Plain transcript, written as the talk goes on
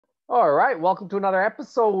All right, welcome to another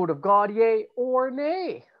episode of God Yay or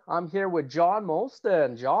Nay. I'm here with John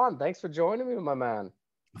Mostyn. John, thanks for joining me, my man.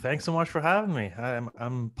 Thanks so much for having me.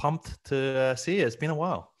 I'm pumped to see you. It's been a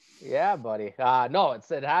while. Yeah, buddy. No,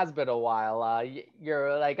 it has been a while.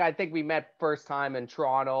 You're like I think we met first time in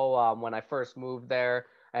Toronto when I first moved there,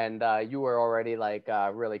 and you were already like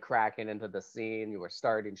really cracking into the scene. You were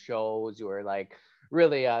starting shows. You were like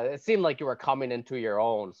really. It seemed like you were coming into your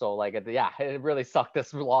own. So like, yeah, it really sucked.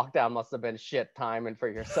 This lockdown must have been shit timing for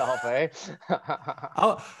yourself, eh?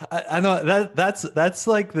 Oh, I know that's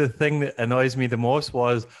like the thing that annoys me the most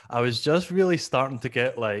was I was just really starting to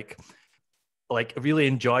get like really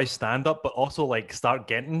enjoy stand up, but also like start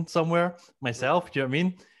getting somewhere myself. Do you know what I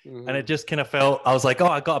mean? And Mhm. it just kind of felt I was like, oh,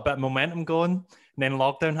 I got a bit of momentum going. And then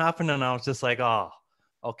lockdown happened, and I was just like, oh,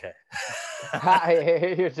 okay.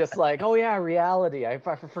 You're just like, oh yeah, reality. I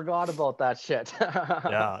forgot about that shit.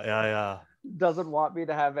 Yeah. Doesn't want me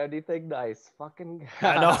to have anything nice. Fucking.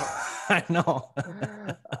 I know, I know.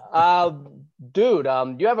 uh, Dude,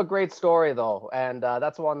 you have a great story though, and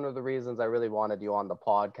that's one of the reasons I really wanted you on the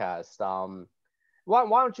podcast. Why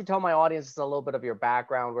don't you tell my audience just a little bit of your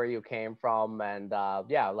background, where you came from, and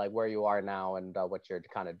yeah, like where you are now, and what you're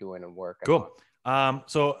kind of doing and working on. Cool.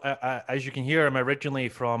 As you can hear, I'm originally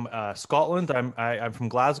from Scotland. I'm from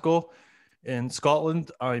Glasgow in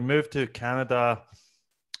Scotland. I moved to Canada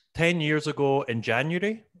 10 years ago in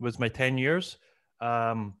January, was my 10 years.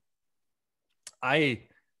 Um, I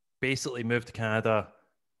basically moved to Canada.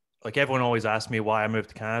 Like everyone always asks me why I moved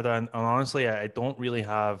to Canada. And honestly, I don't really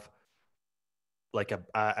have like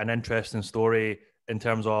an interesting story in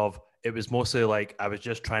terms of it was mostly like I was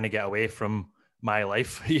just trying to get away from my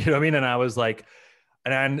life. You know what I mean? And I was like,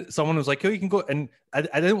 and then someone was like, "Oh, you can go." And I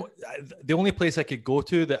didn't. The only place I could go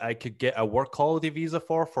to that I could get a work holiday visa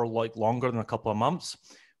for like longer than a couple of months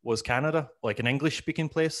was Canada, like an English speaking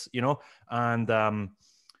place, you know. And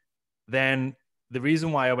then the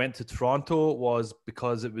reason why I went to Toronto was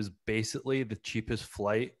because it was basically the cheapest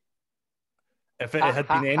flight. If it had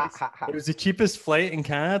been any, it was the cheapest flight in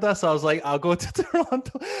Canada. So I was like, I'll go to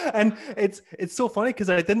Toronto. And it's so funny because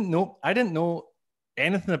I didn't know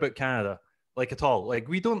anything about Canada, like at all. Like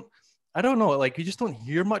I don't know, like we just don't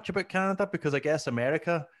hear much about Canada because I guess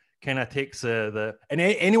America kind of takes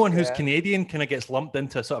anyone who's Yeah, Canadian kind of gets lumped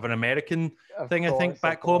into sort of an American of thing, I think, course, of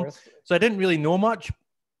back home. course. So I didn't really know much.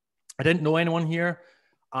 I didn't know anyone here.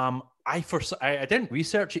 I didn't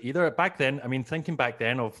research it either back then. I mean, thinking back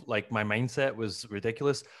then of like my mindset was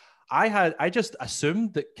ridiculous. I just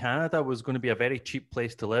assumed that Canada was going to be a very cheap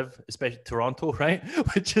place to live, especially Toronto, right?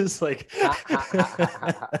 Which is like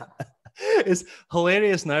it's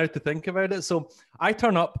hilarious now to think about it. So I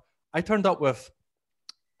turned up with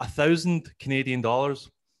 1,000 Canadian dollars.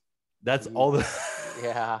 That's all the Jesus.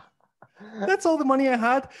 Yeah. that's all the money I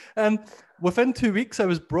had. And within 2 weeks I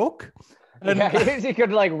was broke. And Yeah, you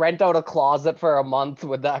could like rent out a closet for a month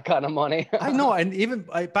with that kind of money. I know, and even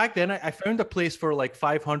back then, I found a place for like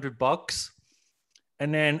 $500,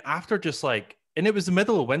 and then after just like, and it was the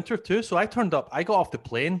middle of winter too, so I turned up. I got off the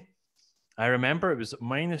plane. I remember it was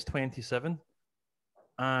 -27,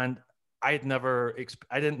 and I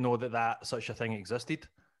didn't know that such a thing existed.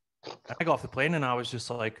 And I got off the plane, and I was just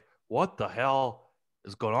like, "What the hell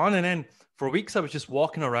is going on?" And then for weeks, I was just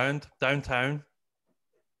walking around downtown,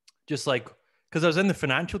 just like because I was in the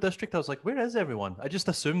financial district, I was like, where is everyone? I just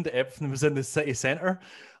assumed that everything was in the city center.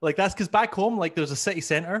 Like that's because back home, like there's a city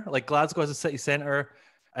center, like Glasgow has a city center,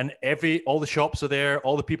 and all the shops are there,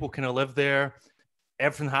 all the people kind of live there,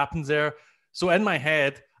 everything happens there. So in my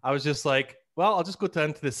head, I was just like, well, I'll just go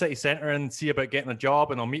down to the city center and see about getting a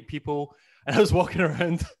job, and I'll meet people. And I was walking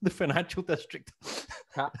around the financial district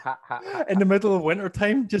in the middle of winter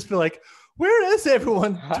time, just be like, where is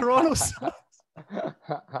everyone? Toronto's.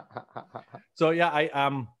 So yeah,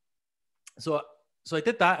 so I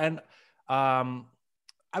did that, and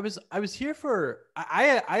I was here for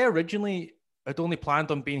I originally had only planned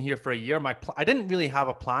on being here for a year. I didn't really have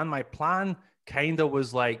a plan. My plan kind of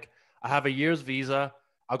was like I have a year's visa.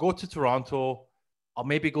 I'll go to Toronto. I'll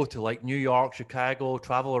maybe go to like New York, Chicago,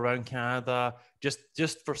 travel around Canada,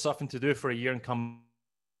 just for something to do for a year and come back.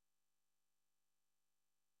 And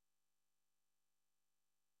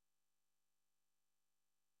then I was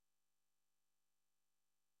like, I don't really want to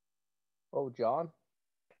be here for like Oh, John.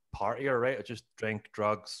 partier, right? I just drink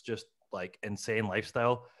drugs, just like insane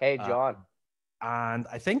lifestyle. Hey, Uh, John. and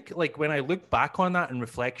I think like when I look back on that in Hey,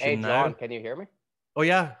 reflection John. now, Can you hear me? oh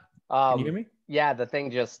yeah, can you hear me? Yeah, the thing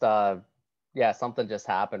just yeah, something just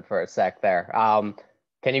happened for a sec there.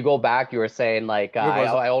 Can you go back? You were saying like Where was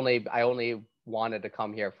it? I only wanted to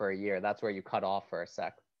come here for a year. That's where you cut off for a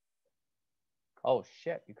sec. Oh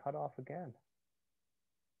shit, you cut off again.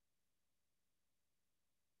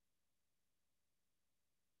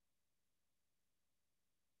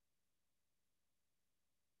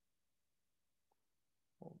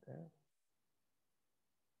 Oh, damn.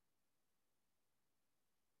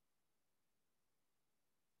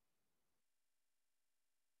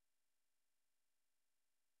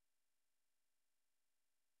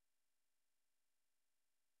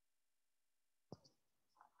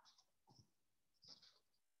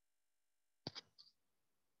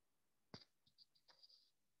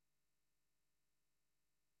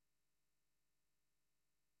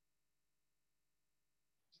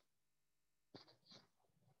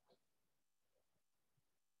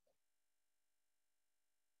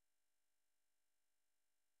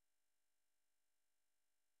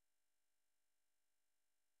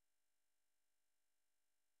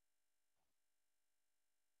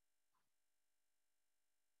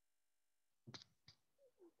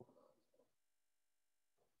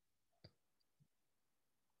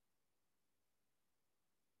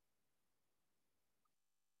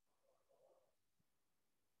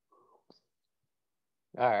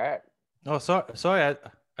 All right. Oh, sorry. I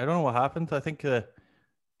don't know what happened. I think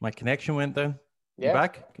my connection went down. You Yeah.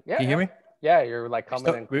 back? Yeah, Can you hear yeah. me? Yeah, you're like We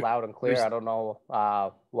coming still, in loud and we, clear. I don't know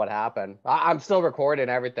what happened. I'm still recording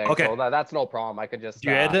everything, okay. so that's no problem. I could just Do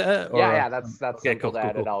you edit it yeah, yeah, or? that's Okay, simple cool, to cool,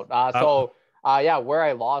 edit cool. out. Uh, Yeah, where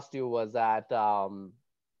I lost you was that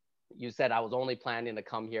you said I was only planning to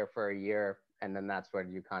come here for a year, and then that's where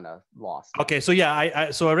you kind of lost it. okay, so yeah,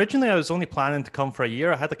 so originally I was only planning to come for a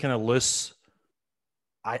year. I had to kind of loose.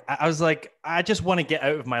 I was like, I just want to get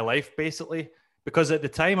out of my life basically because at the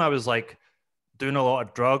time I was like doing a lot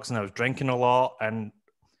of drugs and I was drinking a lot and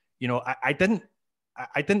I didn't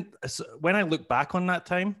when I look back on that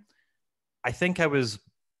time I think I was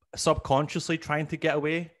subconsciously trying to get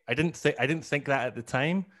away. I didn't think that at the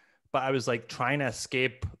time, but I was like trying to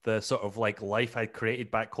escape the sort of like life I'd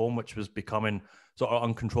created back home, which was becoming sort of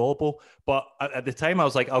uncontrollable. But at the time, I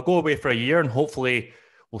was like, I'll go away for a year and hopefully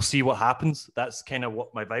we'll see what happens. That's kind of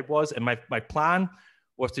what my vibe was, and my plan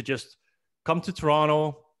was to just come to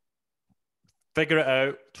Toronto, figure it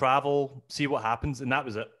out, travel, see what happens, and that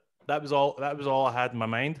was it. That was all. That was all I had in my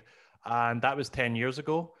mind, and that was 10 years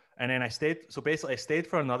ago. And then I stayed. So basically, I stayed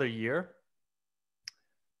for another year.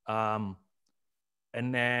 Um,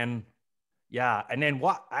 and then yeah, and then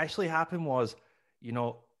what actually happened was, you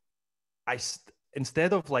know,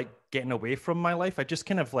 instead of like getting away from my life, I just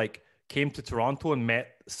kind of like came to Toronto and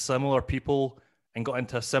met similar people and got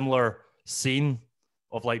into a similar scene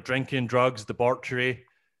of like drinking, drugs, debauchery,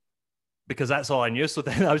 because that's all I knew. So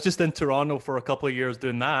then I was just in Toronto for a couple of years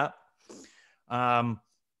doing that. Um,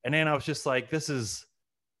 and then I was just like, this is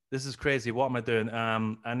crazy. What am I doing?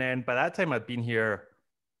 And then by that time, I'd been here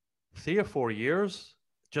 3 or 4 years,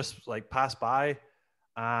 just like passed by.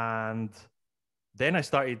 And then I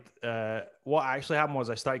started, what actually happened was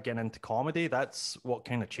I started getting into comedy. That's what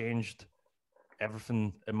kind of changed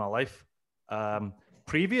everything in my life.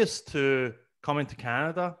 Previous to coming to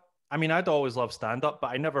Canada, I mean, I'd always loved stand up, but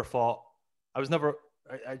I never thought, I was never,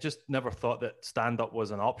 I just never thought that stand up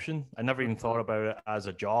was an option. I never even thought about it as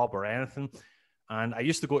a job or anything. And I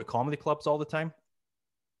used to go to comedy clubs all the time.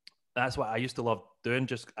 That's what I used to love doing.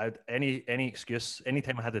 Just any excuse,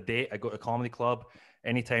 anytime I had a date, I go to a comedy club.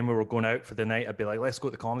 Anytime we were going out for the night, I'd be like, let's go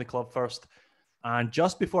to the comedy club first. And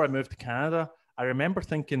just before I moved to Canada, I remember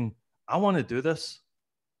thinking, I want to do this.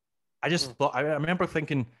 I just thought, I remember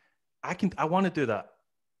thinking, I want to do that.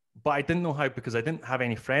 But I didn't know how because I didn't have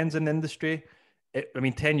any friends in the industry. I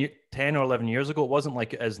mean, 10 or 11 years ago, it wasn't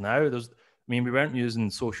like it is now. We weren't using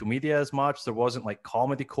social media as much. There wasn't like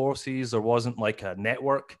comedy courses. There wasn't like a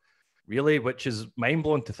network, really, which is mind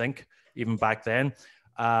blowing to think even back then.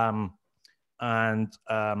 Um, and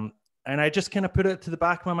and I just kind of put it to the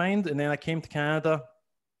back of my mind. And then I came to Canada.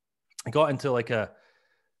 I got into like a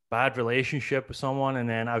bad relationship with someone, and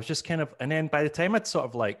then I was just kind of, and then by the time I'd sort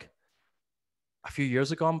of like a few years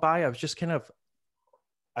had gone by, I was just kind of,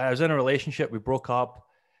 I was in a relationship, we broke up,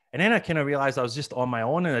 and then I kind of realized I was just on my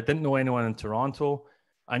own, and I didn't know anyone in Toronto.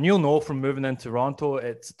 And you'll know from moving in Toronto,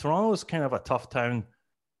 Toronto is kind of a tough town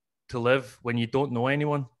to live when you don't know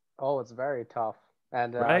anyone, Oh, it's very tough.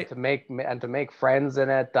 And right? to make friends in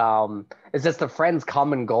it, it's just the friends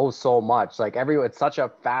come and go so much. Like it's such a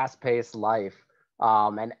fast-paced life.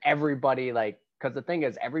 And everybody like, because the thing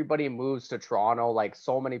is, everybody moves to Toronto, like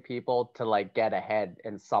so many people to like get ahead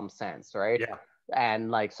in some sense, right? Yeah. And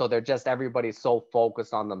like, so they're just everybody's so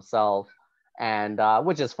focused on themselves. and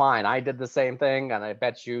which is fine. I did the same thing, and I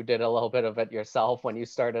bet you did a little bit of it yourself when you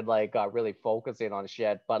started like really focusing on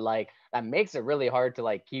shit. But like that makes it really hard to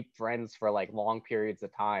like keep friends for like long periods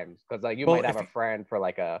of time, because like you Well, might have a friend for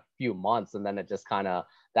like a few months, and then it just kind of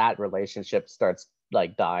that relationship starts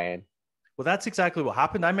like dying. well, that's exactly what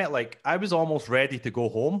happened. I was almost ready to go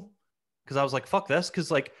home because I was like, fuck this. Because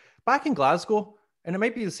like back in Glasgow, and it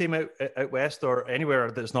might be the same out west or anywhere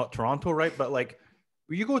that's not Toronto, right? But like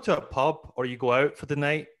when you go to a pub or you go out for the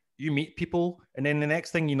night, you meet people, and then the next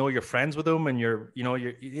thing you know, you're friends with them, and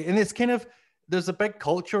and it's kind of there's a big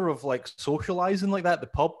culture of like socializing like that, the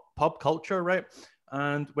pub culture, right?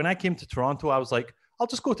 And when I came to Toronto, I was like, I'll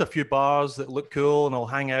just go to a few bars that look cool, and I'll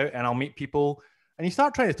hang out, and I'll meet people, and you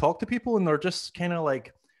start trying to talk to people, and they're just kind of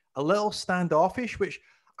like a little standoffish, which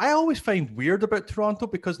I always find weird about Toronto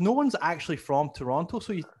because no one's actually from Toronto.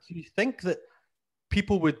 So you think that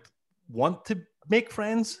people would want to make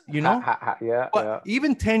friends, you know? Yeah, But yeah.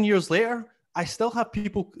 even 10 years later, I still have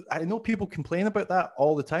people, I know people complain about that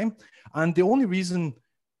all the time. And the only reason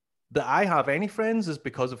that I have any friends is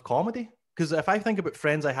because of comedy. Because if I think about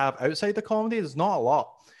friends I have outside the comedy, there's not a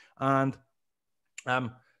lot. And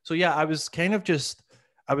um, so yeah, I was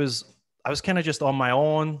I was kind of just on my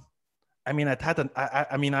own. I mean,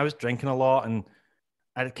 I mean, I was drinking a lot, and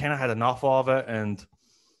I kind of had enough of it, and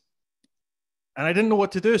I didn't know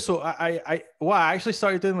what to do. So what I actually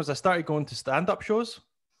started doing was I started going to stand-up shows,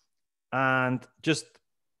 and just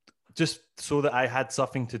so that I had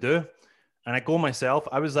something to do. And I go myself.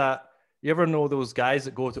 You ever know those guys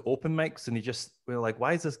that go to open mics and we're like,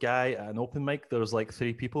 why is this guy at an open mic? There's like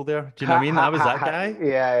three people there. Do you know what I mean? I was that guy,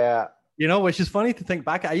 Yeah, yeah. which is funny to think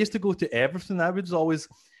back. I used to go to everything. I was always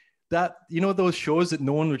those shows that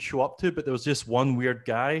no one would show up to, but there was just one weird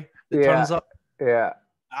guy that Yeah, turns up. yeah.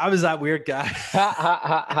 I was that weird guy.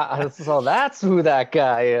 So that's who that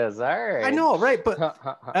guy is. All I right. know, right? But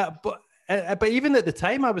even at the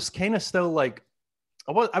time, I was kind of still like,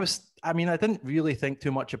 I mean, I didn't really think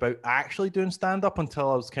too much about actually doing stand up until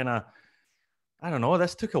I was kind of, I don't know,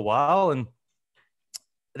 this took a while. And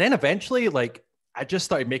then eventually, like, I just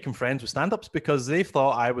started making friends with stand ups because they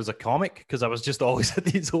thought I was a comic because I was just always at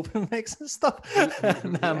these open mics and stuff.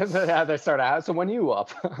 And, Yeah, they start out. So when you up?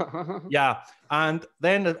 yeah. And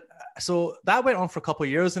then, so that went on for a couple of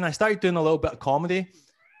years, and I started doing a little bit of comedy,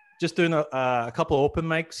 just doing a couple of open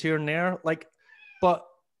mics here and there. Like, but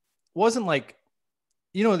wasn't like,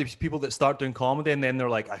 these people that start doing comedy and then they're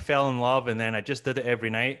like, I fell in love and then I just did it every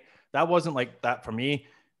night. That wasn't like that for me.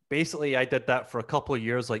 Basically, I did that for a couple of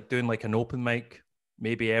years, like doing like an open mic,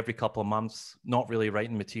 maybe every couple of months, not really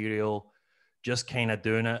writing material, just kind of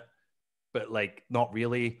doing it, but like not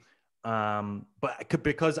really. But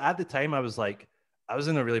because at the time I was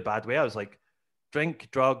in a really bad way. I was like, drink,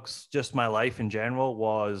 drugs, just my life in general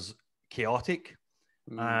was chaotic.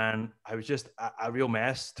 And I was just a real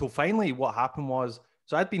mess. Till finally, what happened was,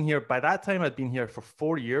 so by that time, I'd been here for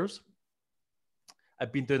 4 years.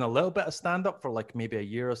 I'd been doing a little bit of stand up for like maybe a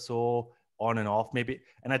year or so, on and off, maybe.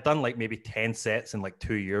 And I'd done like maybe 10 sets in like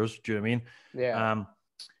 2 years. Do you know what I mean? Yeah. And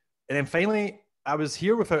then finally, I was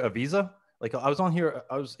here without a visa. Like I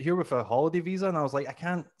was here with a holiday visa, and I was like, I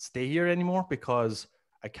can't stay here anymore because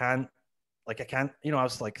I can't, I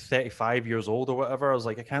was like 35 years old or whatever. I was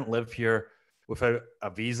like, I can't live here without a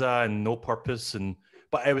visa and no purpose.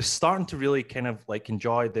 But I was starting to really kind of like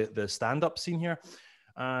enjoy the stand-up scene here.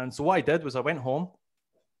 And so what I did was I went home.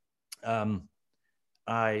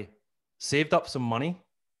 I saved up some money,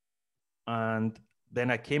 and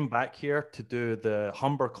then I came back here to do the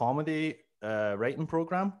Humber Comedy writing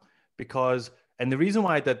program and the reason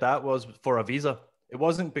why I did that was for a visa. It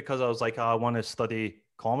wasn't because I was like, oh, I want to study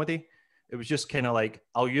comedy. It was just kind of like,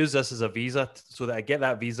 I'll use this as a visa so that I get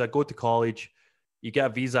that visa, go to college, you get a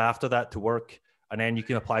visa after that to work, and then you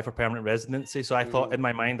can apply for permanent residency. So I thought in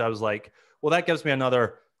my mind, I was like, well, that gives me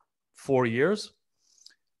another 4 years.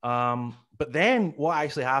 But then what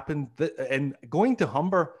actually happened, and going to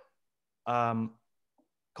Humber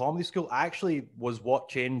Comedy School actually was what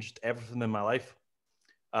changed everything in my life.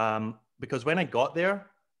 Because when I got there,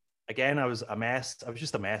 again, I was a mess. I was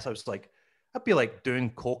just a mess. I was like, I'd be like doing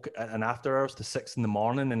coke and after hours to 6 in the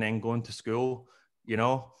morning and then going to school,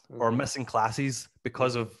 or missing classes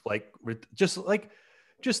because of like just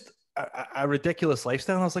a ridiculous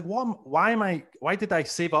lifestyle. And I was like, why did I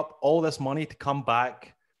save up all this money to come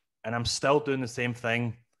back and I'm still doing the same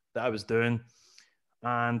thing that I was doing?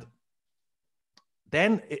 And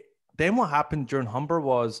then what happened during Humber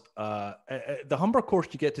was the Humber course,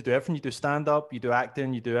 you get to do everything. You do stand-up, you do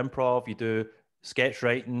acting, you do improv, you do sketch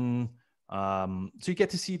writing. So you get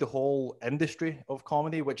to see the whole industry of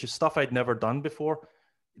comedy, which is stuff I'd never done before.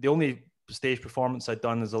 The only stage performance I'd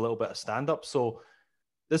done is a little bit of stand-up. So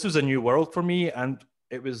this was a new world for me, and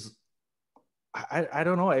it was, I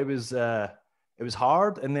don't know, it was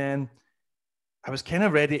hard. And then I was kind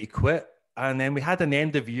of ready to quit. And then we had an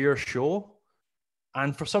end of year show.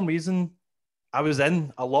 And for some reason, I was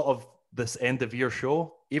in a lot of this end of year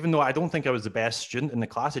show, even though I don't think I was the best student in the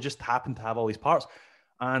class. I just happened to have all these parts.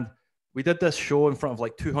 And we did this show in front of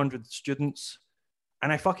like 200 students.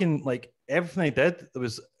 And I fucking, like, everything I did,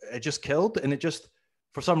 it just killed. And it just,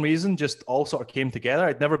 for some reason, just all sort of came together.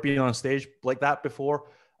 I'd never been on stage like that before.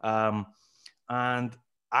 And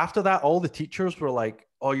after that, all the teachers were like,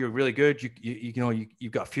 "Oh, you're really good.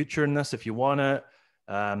 You've got a future in this if you want it."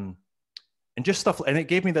 And just stuff. And it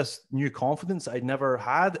gave me this new confidence I'd never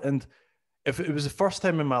had. And if it was the first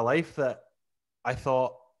time in my life that I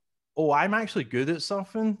thought, "Oh, I'm actually good at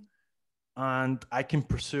something and I can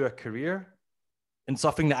pursue a career in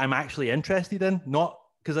something that I'm actually interested in," not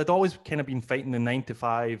because I'd always kind of been fighting the 9 to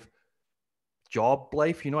 5 job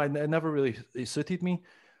life, it never really it suited me.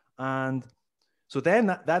 And so then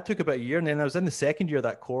that took about a year. And then I was in the second year of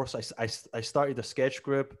that course. I started a sketch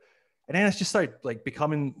group. And then I just started like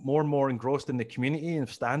becoming more and more engrossed in the community and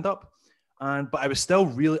stand up. But I was still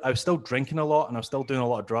drinking a lot, and I was still doing a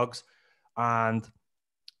lot of drugs. And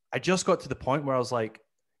I just got to the point where I was like,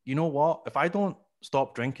 you know what? If I don't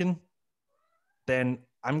stop drinking, then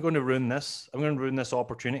I'm going to ruin this. I'm going to ruin this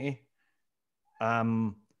opportunity.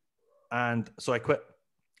 And so I quit.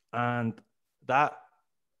 And that,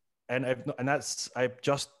 I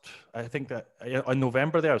think that in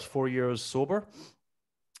November there, I was 4 years sober,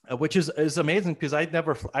 which is amazing, because I'd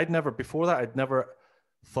never before that, I'd never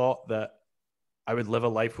thought that I would live a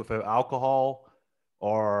life without alcohol,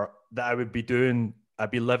 or that I'd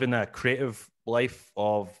be living a creative life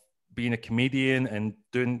of being a comedian and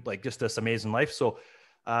doing like just this amazing life. So,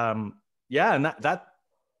 yeah. And that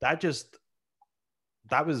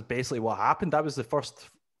was basically what happened. That was the first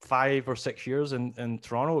 5 or 6 years in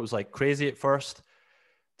Toronto. It was like crazy at first.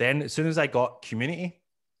 Then as soon as I got community,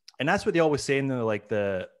 and that's what they always say in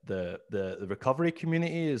the recovery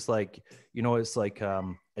community is like, it's like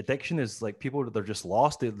addiction is like people that they're just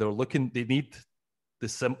lost. They're looking, they need they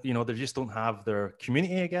just don't have their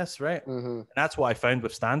community, I guess, right? Mm-hmm. And that's what I found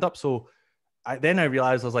with stand up. So then I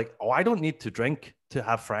realized I was like, oh, I don't need to drink to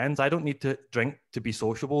have friends. I don't need to drink to be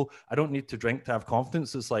sociable. I don't need to drink to have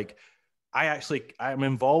confidence. It's like, I'm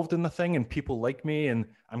involved in the thing and people like me and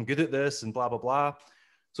I'm good at this and blah, blah, blah.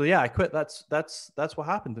 So yeah, I quit. That's what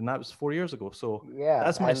happened. And that was 4 years ago. So Yeah,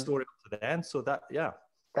 that's my story to the end. So yeah.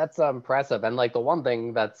 That's impressive. And like the one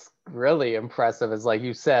thing that's really impressive is like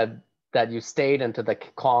you said that you stayed into the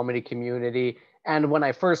comedy community. And when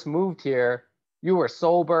I first moved here, you were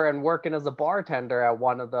sober and working as a bartender at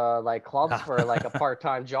one of the like clubs for like a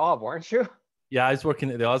part-time job, weren't you? Yeah, I was working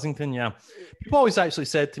at the Ossington. Yeah. People always actually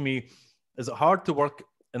said to me, is it hard to work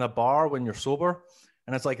in a bar when you're sober?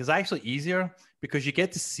 And it's like, it's actually easier because you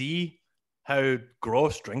get to see how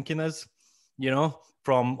gross drinking is,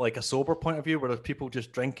 from like a sober point of view, where there's people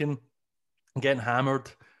just drinking, getting hammered,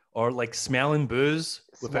 or like smelling booze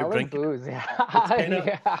without drinking. Booze, yeah. It's kind of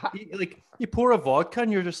Yeah. like you pour a vodka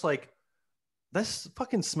and you're just like, this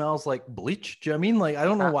fucking smells like bleach. Do you know what I mean? Like, I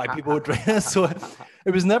don't know why people would drink this. So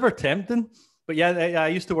it was never tempting. But yeah, I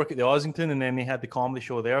used to work at the Ossington, and then they had the comedy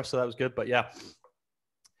show there. So that was good. But yeah.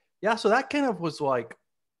 Yeah, so that kind of was like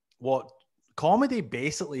what comedy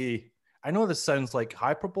basically, I know this sounds like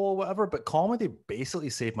hyperbole or whatever, but comedy basically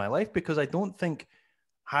saved my life, because I don't think,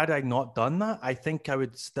 had I not done that, I think I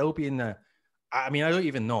would still be I don't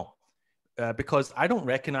even know. Because I don't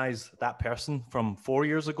recognize that person from 4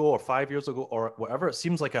 years ago or 5 years ago or whatever. It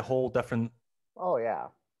seems like a whole different. Oh, yeah.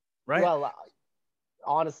 Right? Well,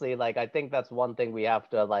 honestly, like I think that's one thing we have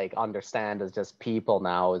to like understand as just people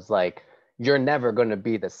now is like you're never going to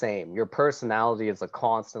be the same. Your personality is a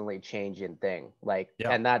constantly changing thing. Like, Yeah.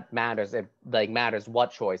 and that matters matters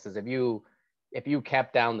what choices. If you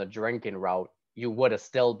kept down the drinking route, you would have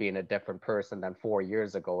still been a different person than 4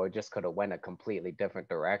 years ago. It just could have went a completely different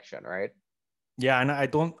direction, right? Yeah, and I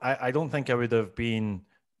don't think I would have been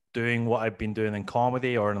doing what I've been doing in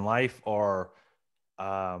comedy or in life, or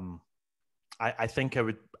um I think I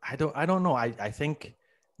would, I don't know. I think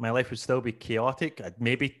my life would still be chaotic. I'd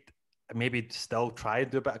maybe still try to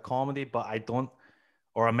do a bit of comedy, but I don't,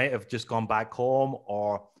 or I might have just gone back home,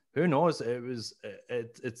 or who knows.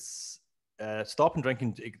 It's stopping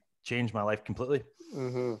drinking changed my life completely.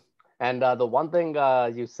 Mm-hmm. And the one thing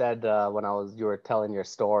you said when you were telling your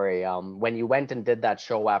story, when you went and did that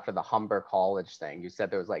show after the Humber College thing, you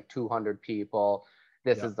said there was like 200 people.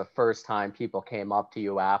 This is the first time people came up to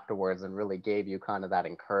you afterwards and really gave you kind of that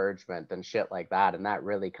encouragement and shit like that. And that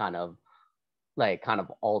really kind of like kind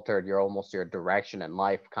of altered your almost your direction in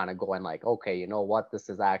life, kind of going like, okay, you know what, this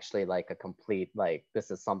is actually like a complete, like this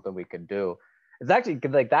is something we could do. It's actually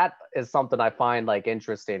like that is something I find like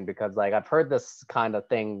interesting, because like I've heard this kind of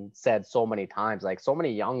thing said so many times, like so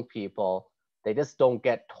many young people, they just don't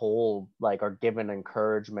get told like or given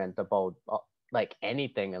encouragement about like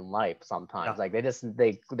anything in life Yeah. sometimes. Like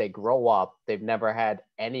they grow up, they've never had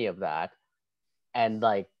any of that, and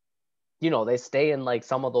like, you know, they stay in like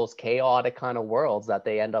some of those chaotic kind of worlds that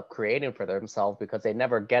they end up creating for themselves because they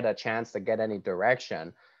never get a chance to get any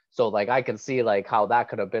direction. So like I can see like how that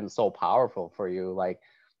could have been so powerful for you. Like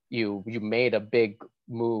you made a big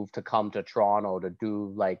move to come to Toronto to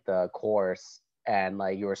do like the course, and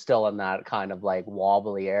like you were still in that kind of like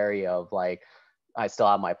wobbly area of like, I still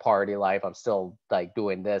have my party life. I'm still like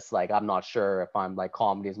doing this. Like, I'm not sure if I'm like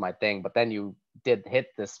comedy is my thing. But then you did hit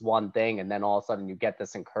this one thing, and then all of a sudden you get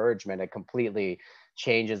this encouragement. It completely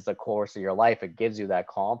changes the course of your life. It gives you that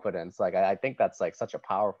confidence. Like, I think that's like such a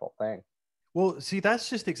powerful thing. Well, see, that's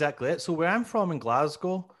just exactly it. So where I'm from in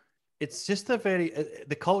Glasgow, it's just a very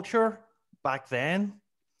the culture back then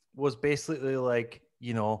was basically like,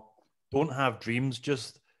 don't have dreams,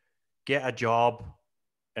 just get a job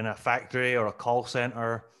in a factory or a call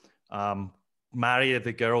center, um, marry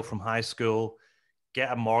the girl from high school,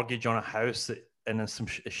 get a mortgage on a house in some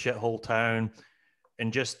shithole town,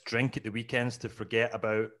 and just drink at the weekends to forget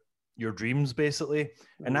about your dreams, basically.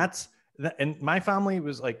 And that's and my family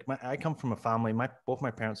was like, I come from a family. Both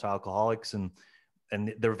my parents are alcoholics, and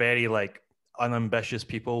they're very like unambitious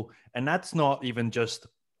people. And that's not even just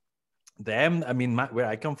them. I mean, where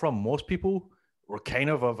I come from, most people were kind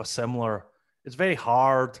of a similar. It's very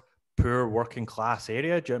hard, poor working class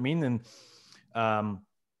area. Do you know what I mean? And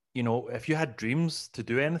if you had dreams to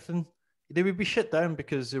do anything, they would be shut down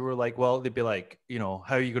because they were like, well, they'd be like,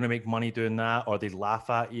 how are you going to make money doing that? Or they'd laugh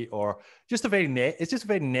at you, or just it's just a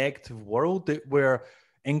very negative world where,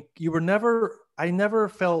 and I never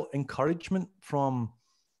felt encouragement from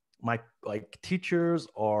my like teachers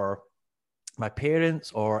or my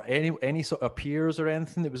parents or any sort of peers or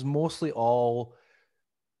anything. It was mostly all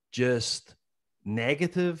just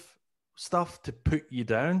negative stuff to put you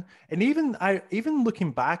down. And even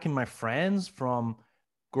looking back in my friends from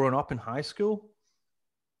growing up in high school,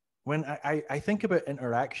 when I think about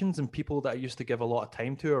interactions and people that I used to give a lot of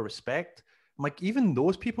time to or respect, I'm like, even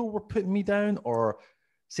those people were putting me down or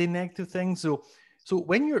saying negative things. So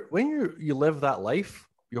you live that life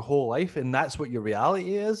your whole life, and that's what your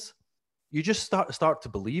reality is, you just start to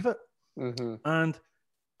believe it. Mm-hmm. And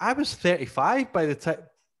I was 35 by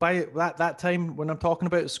that time when I'm talking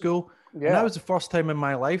about school. And that Yeah. was the first time in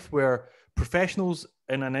my life where professionals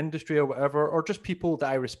in an industry or whatever, or just people that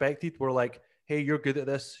I respected, were like, hey, you're good at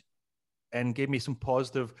this, and gave me some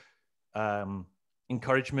positive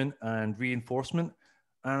encouragement and reinforcement.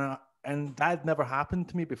 And that had never happened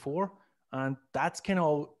to me before. And that's kind of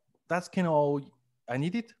all I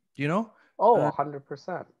needed, you know? Oh, And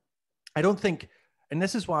 100%. I don't think, and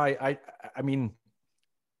this is why I mean,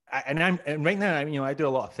 and right now, I do a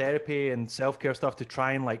lot of therapy and self care stuff to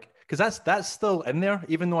try and like, because that's still in there,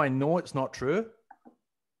 even though I know it's not true.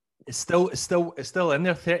 It's still in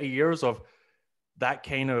there. 30 years of that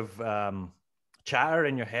kind of chatter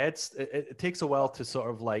in your head. It takes a while to sort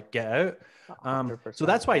of like get out. So 100%.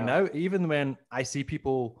 that's why Yeah. now, even when I see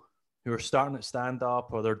people who are starting to stand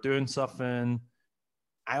up or they're doing something,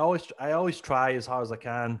 I always try as hard as I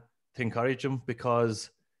can to encourage them,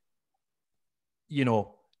 because you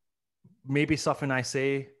know maybe something I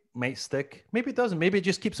say might stick. Maybe it doesn't. Maybe it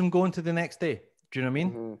just keeps them going to the next day. Do you know what I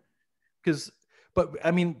mean? Mm-hmm. Because, but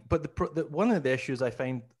I mean, but one of the issues I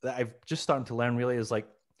find that I've just starting to learn really is like,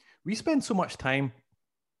 we spend so much time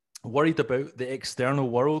worried about the external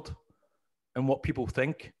world and what people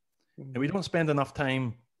think, and we Mm-hmm. don't spend enough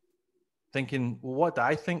time thinking, well, what do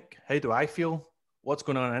I think? How do I feel? What's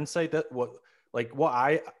going on inside it? Who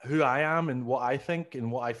I am and what I think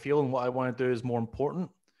and what I feel and what I want to do is more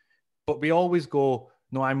important. But we always go,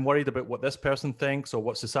 no, I'm worried about what this person thinks or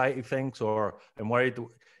what society thinks, or I'm worried.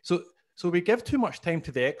 So we give too much time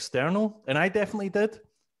to the external, and I definitely did.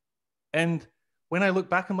 And when I look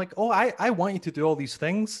back, I'm like, oh, I want you to do all these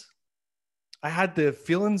things. I had the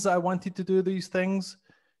feelings that I wanted to do these things,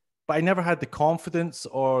 but I never had the confidence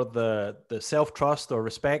or the self trust or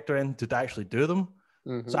respect or anything to actually do them.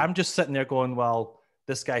 So Mm-hmm. I'm just sitting there going, well,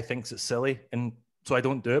 this guy thinks it's silly, and so I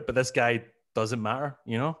don't do it. But this guy doesn't matter,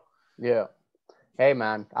 you know? Yeah. Hey,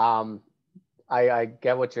 man. I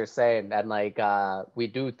get what you're saying, and like we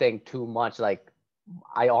do think too much. Like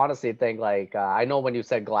I honestly think like I know when you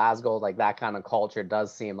said Glasgow, like that kind of culture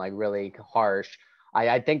does seem like really harsh.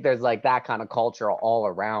 I think there's like that kind of culture all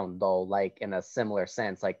around though, like in a similar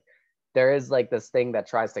sense. Like there is like this thing that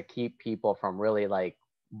tries to keep people from really like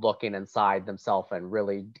looking inside themselves and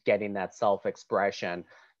really getting that self-expression.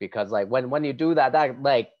 Because like when you do that, that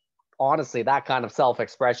like honestly, that kind of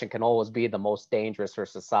self-expression can always be the most dangerous for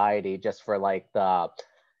society, just for like the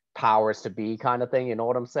powers to be kind of thing. You know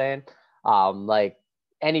what I'm saying? Like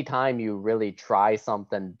anytime you really try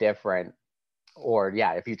something different, or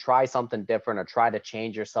yeah, if you try something different or try to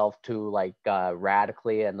change yourself to like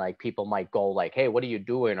radically, and like people might go like, hey, what are you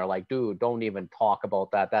doing, or like, dude, don't even talk about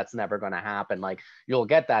that, that's never going to happen. Like you'll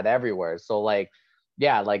get that everywhere. So like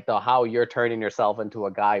yeah, like the how you're turning yourself into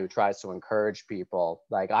a guy who tries to encourage people,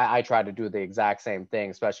 like I try to do the exact same thing,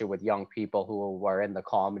 especially with young people who are in the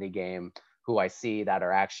comedy game, who I see that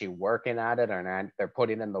are actually working at it, and they're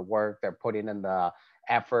putting in the work, they're putting in the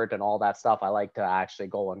effort and all that stuff. I like to actually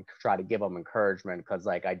go and try to give them encouragement, because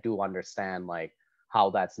like I do understand like how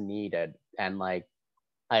that's needed. And like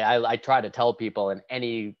I try to tell people in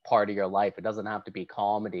any part of your life, it doesn't have to be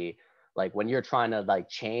comedy. Like when you're trying to like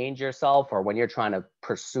change yourself, or when you're trying to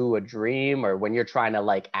pursue a dream, or when you're trying to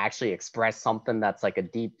like actually express something that's like a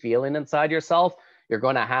deep feeling inside yourself, you're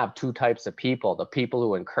going to have two types of people: the people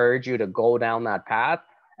who encourage you to go down that path,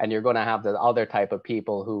 and you're going to have the other type of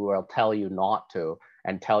people who will tell you not to,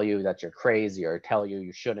 and tell you that you're crazy, or tell you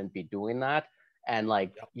you shouldn't be doing that. And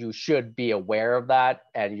like you should be aware of that,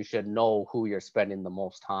 and you should know who you're spending the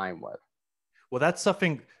most time with. Well, that's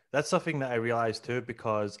something that I realized too,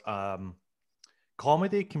 because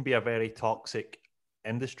comedy can be a very toxic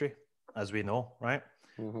industry, as we know, right?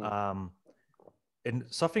 Mm-hmm. Um, and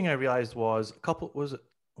something I realized was a couple was it,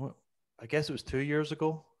 I guess it was 2 years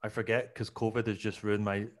ago. I forget because COVID has just ruined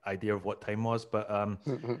my idea of what time was, but I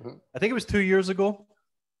think it was 2 years ago.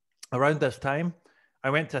 Around this time, I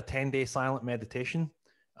went to a 10-day silent meditation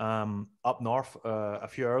up north, a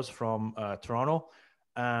few hours from Toronto,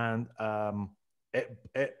 and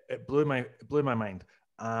it blew my mind.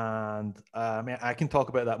 And I mean, I can talk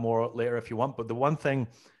about that more later if you want. But the one thing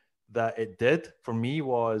that it did for me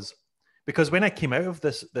was, because when I came out of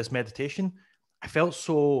this meditation, I felt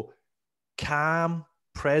so calm,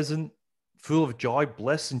 present, full of joy,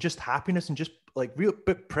 bliss, and just happiness, and just like real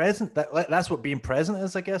but present. That's what being present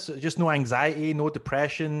is, I guess. Just no anxiety, no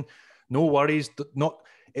depression, no worries. Not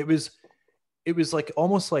it was like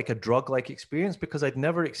almost like a drug like experience, because I'd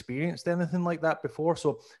never experienced anything like that before.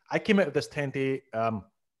 So I came out of this 10-day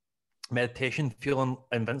meditation feeling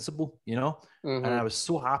invincible, and I Mm-hmm. was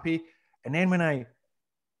so happy. And then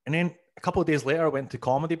and then a couple of days later, I went to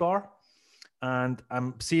comedy bar, and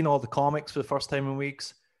I'm seeing all the comics for the first time in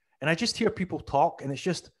weeks, and I just hear people talk, and it's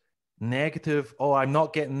just negative. Oh, I'm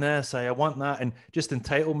not getting this. I want that, and just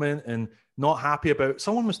entitlement and not happy about.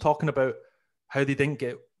 Someone was talking about how they didn't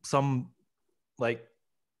get some, like,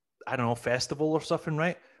 I don't know, festival or something,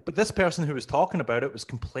 right? But this person who was talking about it was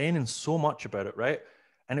complaining so much about it, right?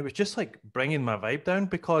 And it was just like bringing my vibe down,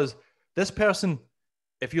 because this person,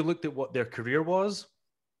 if you looked at what their career was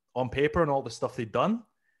on paper and all the stuff they'd done,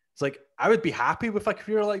 it's like I would be happy with a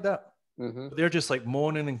career like that. Mm-hmm. But they're just like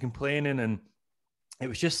moaning and complaining, and it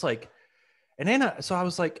was just like, and then so I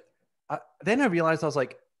was like, then I realized I was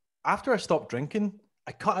like, after I stopped drinking,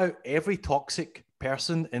 I cut out every toxic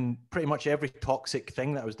person and pretty much every toxic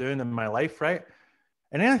thing that I was doing in my life, right?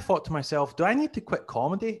 And then I thought to myself, do I need to quit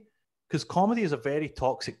comedy? Because comedy is a very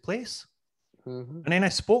toxic place. Mm-hmm. And then I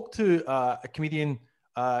spoke to a comedian.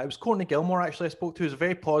 It was Courtney Gilmore, actually. I spoke to, who's a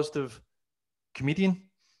very positive comedian.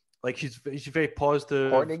 Like she's very Courtney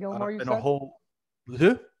positive Gilmore, you in her said? whole.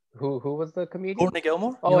 Who? Who was the comedian? Courtney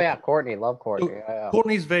Gilmore. Oh yeah, Courtney. Love Courtney. So Yeah.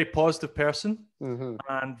 Courtney's a very positive person, Mm-hmm.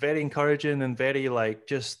 and very encouraging, and very like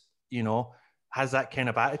just has that kind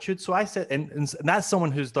of attitude. So I said, and that's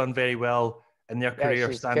someone who's done very well in their Yeah, career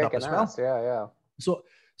she's stand up kicking as ass. well. Yeah, yeah.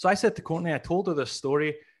 So I said to Courtney, I told her this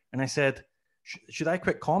story, and I said, should I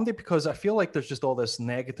quit comedy, because I feel like there's just all this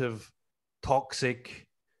negative, toxic,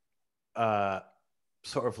 uh,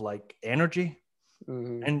 sort of like energy.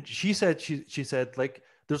 Mm-hmm. And she said, like,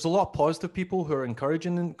 there's a lot of positive people who are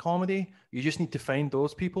encouraging in comedy. You just need to find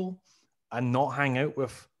those people and not hang out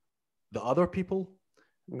with the other people.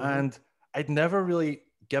 Mm-hmm. And I'd never really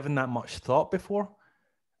given that much thought before.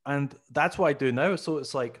 And that's what I do now. So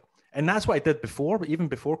it's like, and that's what I did before, but even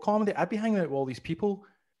before comedy, I'd be hanging out with all these people,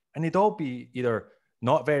 and they'd all be either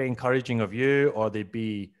not very encouraging of you, or they'd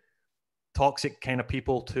be toxic kind of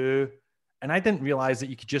people too. And I didn't realize that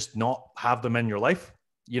you could just not have them in your life,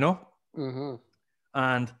 you know? Mm-hmm.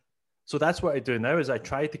 And so that's what I do now, is I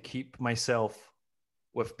try to keep myself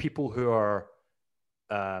with people who are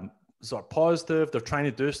sort of positive. They're trying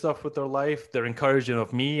to do stuff with their life. They're encouraging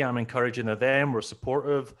of me. I'm encouraging of them. We're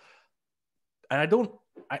supportive. And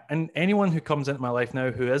and anyone who comes into my life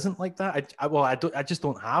now who isn't like that, I just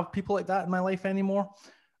don't have people like that in my life anymore.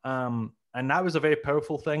 And that was a very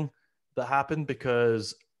powerful thing that happened,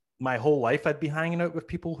 because my whole life I'd be hanging out with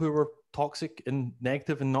people who were toxic and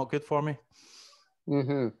negative and not good for me.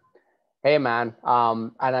 Mm-hmm. Hey man,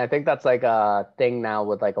 and I think that's like a thing now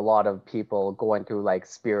with like a lot of people going through like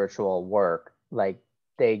spiritual work. Like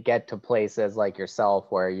they get to places like yourself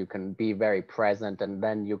where you can be very present, and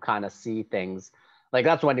then you kind of see things. Like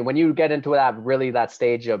that's when you get into that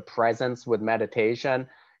stage of presence with meditation,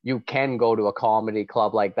 you can go to a comedy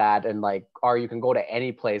club like that, and like, or you can go to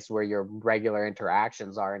any place where your regular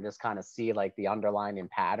interactions are and just kind of see like the underlying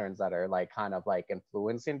patterns that are like kind of like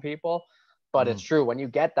influencing people. But it's Mm. true, when you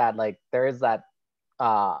get that, like there is that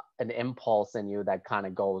an impulse in you that kind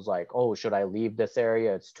of goes like, oh, should I leave this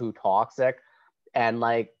area? It's too toxic. And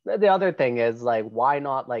like the other thing is like, why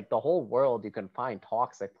not, like the whole world, you can find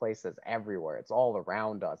toxic places everywhere. It's all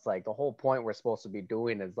around us. Like the whole point we're supposed to be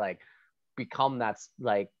doing is like become that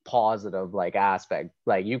like positive like aspect.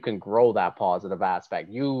 Like you can grow that positive aspect.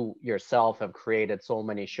 You yourself have created so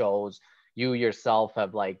many shows. You yourself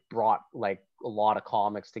have like brought like a lot of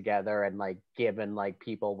comics together and like given like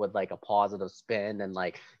people with like a positive spin and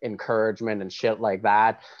like encouragement and shit like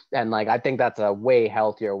that. And like I think that's a way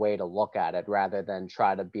healthier way to look at it, rather than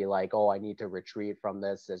try to be like, oh, I need to retreat from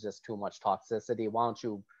this, there's just too much toxicity. Why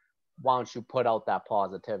don't you put out that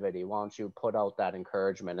positivity? Why don't you put out that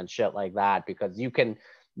encouragement and shit like that? Because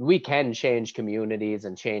we can change communities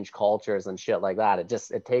and change cultures and shit like that.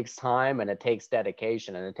 It takes time and it takes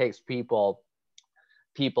dedication and it takes people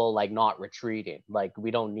like not retreating. Like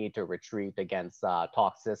we don't need to retreat against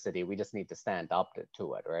toxicity. We just need to stand up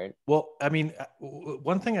to it, right? Well, I mean,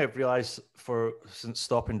 one thing I've realized since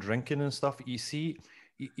stopping drinking and stuff, you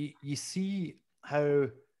see how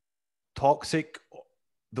toxic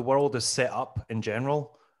the world is set up in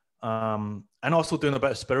general. And also doing a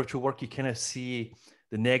bit of spiritual work, you kind of see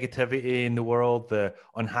the negativity in the world, the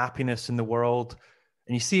unhappiness in the world,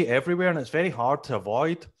 and you see it everywhere, and it's very hard to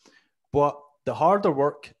avoid. But the harder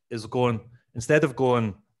work is going, instead of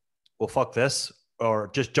going, well, fuck this, or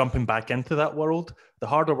just jumping back into that world, the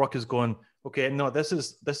harder work is going, okay, no, this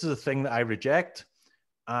is a thing that I reject,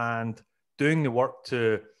 and doing the work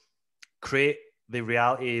to create the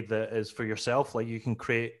reality that is for yourself. Like you can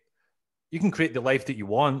create the life that you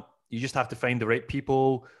want. You just have to find the right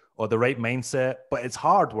people or the right mindset. But it's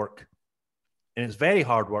hard work, and it's very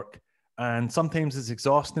hard work. And sometimes it's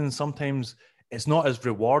exhausting. Sometimes it's not as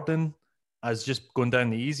rewarding as just going down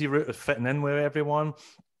the easy route of fitting in with everyone.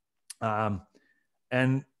 Um,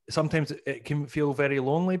 and sometimes it can feel very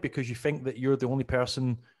lonely because you think that you're the only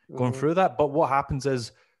person going Mm-hmm. through that. But what happens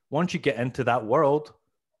is once you get into that world,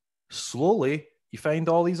 slowly you find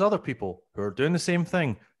all these other people who are doing the same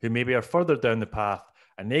thing, who maybe are further down the path,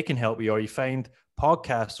 and they can help you. Or you find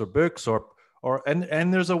podcasts or books,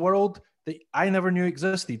 and there's a world that I never knew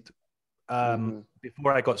existed Mm-hmm.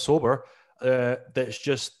 before I got sober. That's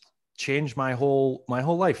just changed my whole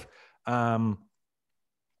life. Um,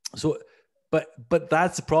 so, but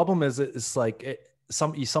that's the problem. Is it's like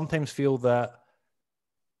you sometimes feel that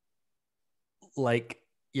like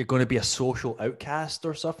you're going to be a social outcast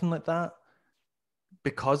or something like that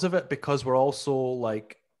because of it, because we're also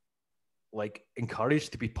like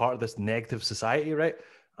encouraged to be part of this negative society, right?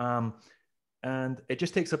 um and it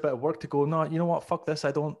just takes a bit of work to go, no, you know what, fuck this,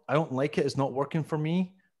 I don't like it, it's not working for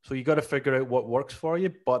me. So you got to figure out what works for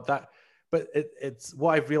you. It's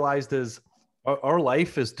what I've realized is our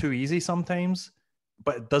life is too easy sometimes,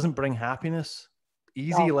 but it doesn't bring happiness.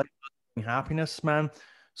 Easy No. life doesn't bring happiness, man.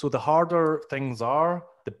 So the harder things are,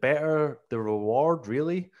 the better the reward,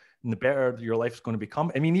 really, and the better your life's going to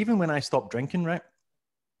become. I mean, even when I stopped drinking, right?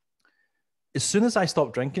 As soon as I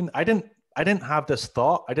stopped drinking, I didn't have this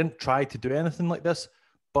thought. I didn't try to do anything like this.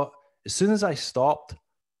 But as soon as I stopped,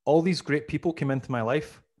 all these great people came into my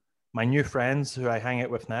life. My new friends who I hang out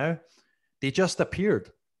with now, they just appeared.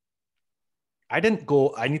 I didn't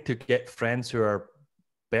go, I need to get friends who are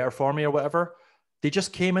better for me or whatever. They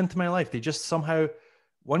just came into my life. They just somehow,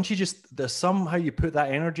 once you just, there's somehow you put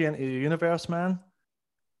that energy into the universe, man,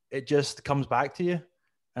 it just comes back to you.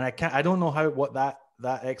 And I don't know what that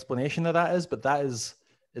explanation of that is, but that is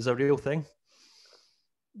a real thing.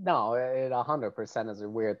 No, it 100% is a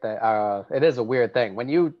weird thing. It is a weird thing when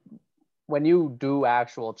you do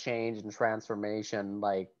actual change and transformation,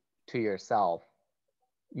 like to yourself.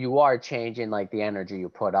 you are changing like the energy you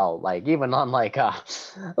put out. Like even on like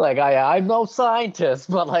like I'm no scientist,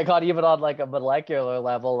 but like on even on like a molecular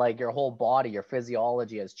level, like your whole body, your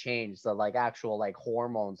physiology has changed. So like actual like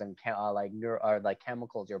hormones and like or like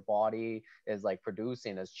chemicals your body is like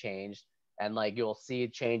producing has changed. And like you'll see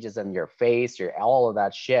changes in your face, your all of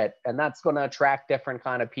that shit. And that's gonna attract different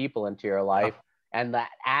kind of people into your Yeah. life. And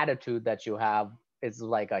that attitude that you have is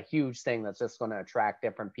like a huge thing that's just gonna attract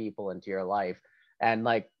different people into your life. And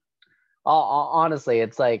like honestly,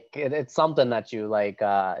 it's like it's something that you like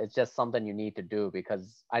it's just something you need to do,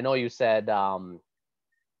 because I know you said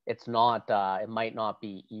it's not it might not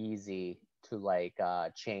be easy to like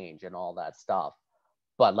change and all that stuff,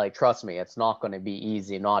 but like trust me, it's not going to be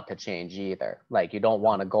easy not to change either. Like you don't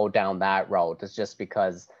want to go down that road. It's just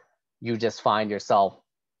because you just find yourself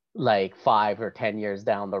like 5 or 10 years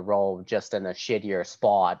down the road just in a shittier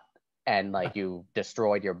spot, and like you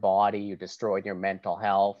destroyed your body, you destroyed your mental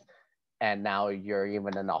health, and now you're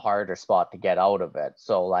even in a harder spot to get out of it.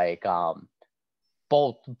 So like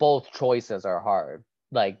both choices are hard.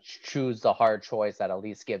 Like choose the hard choice that at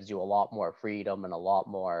least gives you a lot more freedom and a lot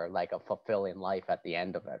more like a fulfilling life at the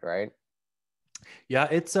end of it, right? Yeah,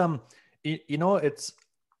 it's you know, it's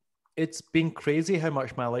been crazy how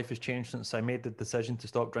much my life has changed since I made the decision to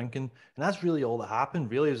stop drinking. And that's really all that happened,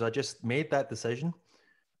 really, is I just made that decision.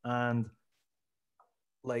 And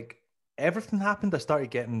like everything happened. I started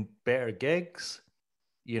getting better gigs,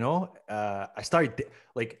 you know. I started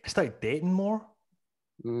dating more,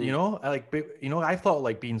 you Mm. know. I thought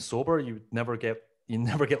like being sober, you never get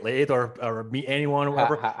laid or meet anyone or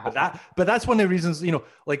whatever. But that's one of the reasons, you know,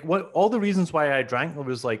 like what all the reasons why I drank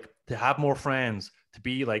was like to have more friends, to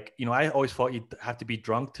be like, you know, I always thought you'd have to be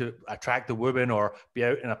drunk to attract the woman or be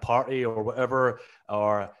out in a party or whatever,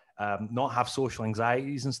 or not have social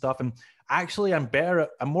anxieties and stuff. And actually, I'm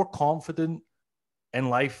more confident in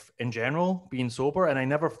life in general, being sober. And I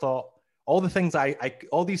never thought all the things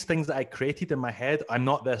all these things that I created in my head, I'm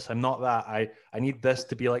not this, I'm not that, I need this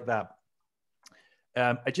to be like that.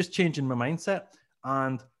 I just changing my mindset,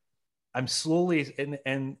 and I'm slowly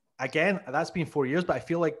and again, that's been 4 years, but I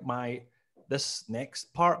feel like this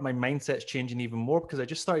next part, my mindset's changing even more because I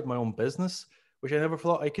just started my own business, which I never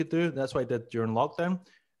thought I could do. That's what I did during lockdown,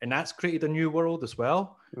 and that's created a new world as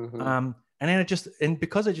well. Mm-hmm. And then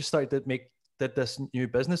because I just started to did this new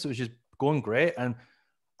business, it was just going great, and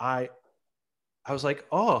I I was like,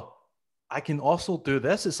 oh, I can also do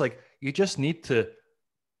this. It's like you just need to.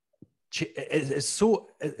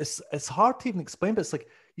 It's hard to even explain, but it's like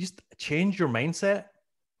you just change your mindset,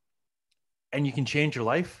 and you can change your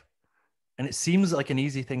life. And it seems like an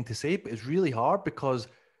easy thing to say, but it's really hard because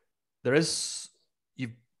there is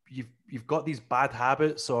you've you've got these bad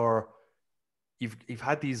habits, or you've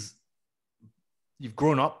had these you've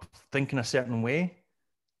grown up thinking a certain way.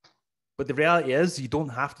 But the reality is, you don't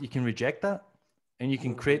have to. You can reject that, and you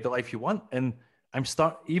can Mm-hmm. create the life you want. And I'm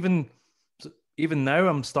start even now.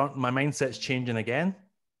 I'm starting. My mindset's changing again.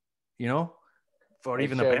 You know, for It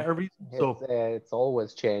even a should. better reason. So It's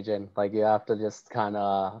always changing. Like you have to just kind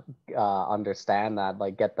of understand that,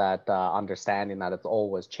 like get that understanding that it's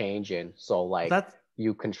always changing. So like that's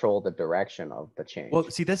you control the direction of the well.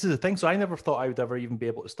 change. See, this is the thing. So I never thought I would ever even be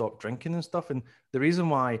able to stop drinking and stuff. And the reason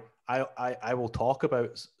why I will talk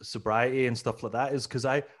about sobriety and stuff like that is because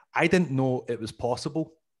I didn't know it was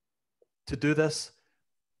possible to do this,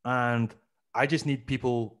 and I just need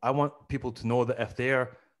people. I want people to know that if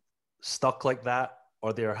they're stuck like that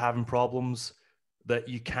or they're having problems, that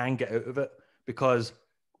you can get out of it. Because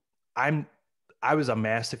I'm I was a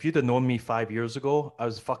mess. If you'd have known me 5 years ago, I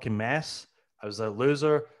was a fucking mess. I was a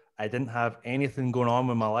loser. I didn't have anything going on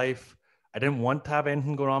with my life. I didn't want to have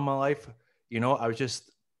anything going on in my life. You know, I was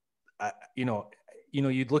just, I,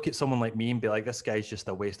 you'd look at someone like me and be like, this guy's just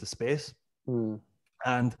a waste of space. Mm.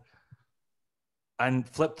 And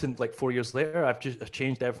flipped in like 4 years later, I've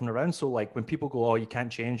changed everything around. So like when people go, oh, you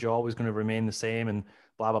can't change, you're always going to remain the same, and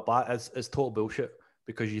blah blah blah, it's total bullshit,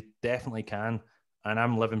 because you definitely can, and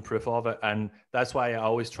I'm living proof of it. And that's why I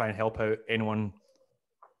always try and help out anyone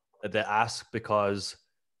that asks, because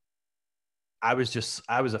I was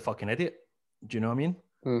a fucking idiot. Do you know what I mean?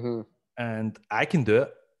 Mm-hmm. And I can do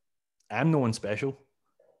it. I'm no one special,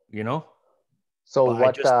 you know. So But I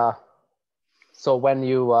what just so when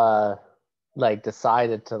you like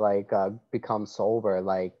decided to like become sober,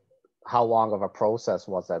 like how long of a process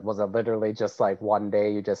was it? Was it literally just like one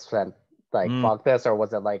day you just spent like mm, fuck this, or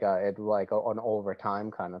was it like an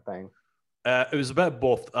overtime kind of thing? it was a bit of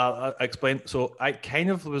both. I explained. So I kind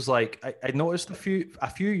of was like, I noticed a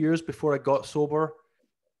few years before I got sober,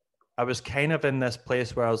 I was kind of in this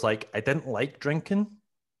place where I was like, I didn't like drinking.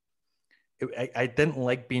 I didn't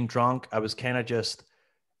like being drunk. I was kind of just,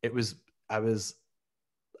 it was, I was,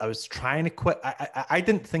 I was trying to quit. I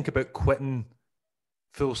didn't think about quitting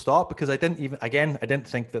full stop because I didn't even, again, I didn't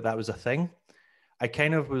think that that was a thing. I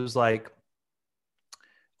kind of was like,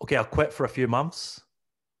 okay, I'll quit for a few months.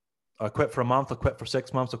 I'll quit for a month. I'll quit for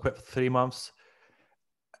 6 months. I'll quit for 3 months.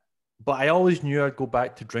 But I always knew I'd go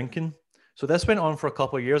back to drinking. So this went on for a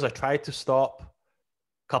couple of years. I tried to stop.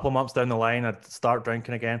 A couple of months down the line, I'd start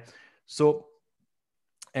drinking again. So,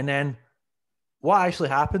 and then what actually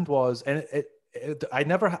happened was, and I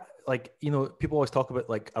never like, people always talk about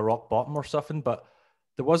like a rock bottom or something, but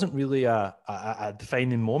there wasn't really a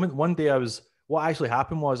defining moment. One day what actually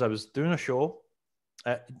happened was I was doing a show.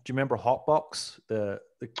 Do you remember Hotbox?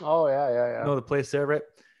 Oh yeah. The place there, right?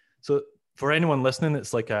 So for anyone listening,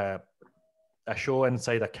 it's like a show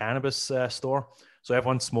inside a cannabis store. So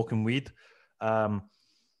everyone's smoking weed.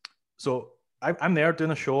 So I'm there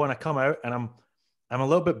doing a show, and I come out, and I'm a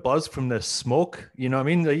little bit buzzed from the smoke. You know what I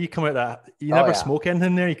mean? Like you come out that you never smoke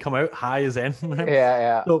anything there. You come out high as anything. Right?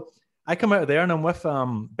 Yeah. So I come out of there, and I'm with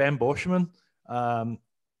Ben Boschman,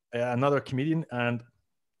 another comedian, and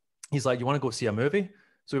he's like, "You want to go see a movie?"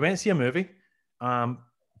 So we went to see a movie.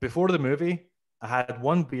 Before the movie, I had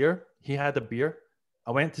one beer. He had a beer.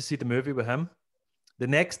 I went to see the movie with him. The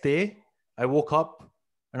next day, I woke up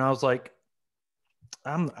and I was like,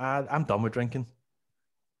 I'm done with drinking.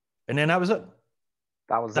 And then that was it.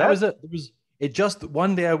 That was it. It just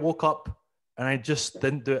one day I woke up and I just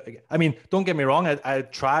didn't do it. I mean, don't get me wrong. I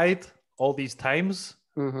tried all these times,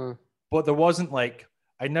 but there wasn't like,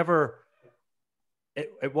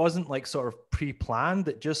 it wasn't like sort of pre-planned.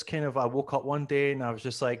 It just kind of, I woke up one day and I was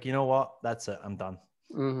just like, you know what? That's it. I'm done.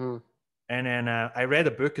 And then I read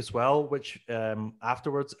a book as well, which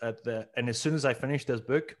afterwards and as soon as I finished this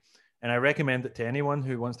book, and I recommend it to anyone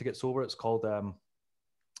who wants to get sober, it's called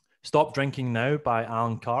Stop Drinking Now by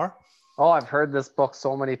Alan Carr. Oh, I've heard this book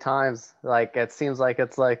so many times. Like it seems like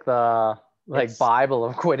it's like the Bible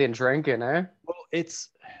of quitting drinking, eh? Well,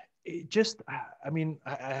 I mean,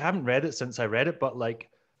 I haven't read it since I read it, but like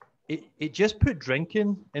it just put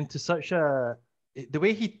drinking into such the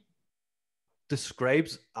way he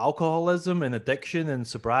describes alcoholism and addiction and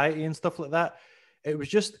sobriety and stuff like that. It was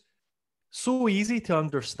just so easy to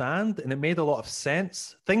understand, and it made a lot of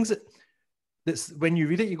sense. Things that's when you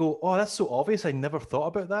read it, you go, "Oh, that's so obvious. I never thought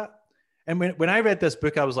about that." And when I read this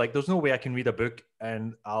book, I was like, "There's no way I can read a book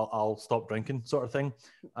and I'll stop drinking," sort of thing.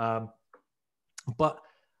 But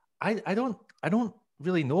I don't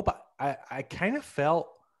really know, but I kind of felt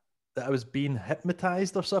that I was being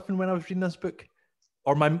hypnotized or something when I was reading this book.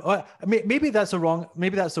 Or maybe that's the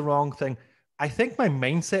wrong thing. I think my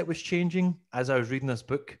mindset was changing as I was reading this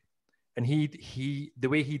book, and the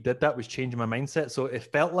way he did that was changing my mindset. So it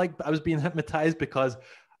felt like I was being hypnotized because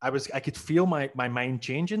I could feel my mind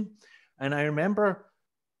changing. And I remember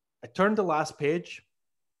I turned the last page,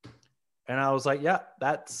 and I was like, I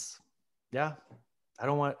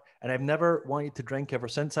don't want, and I've never wanted to drink ever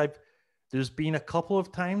since. There's been a couple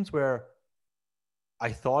of times where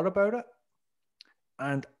I thought about it.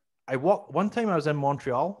 And one time I was in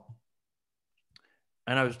Montreal,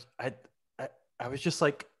 and I was just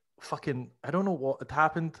like, fucking, I don't know what had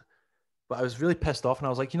happened, but I was really pissed off, and I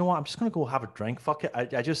was like, you know what, I'm just gonna go have a drink. Fuck it.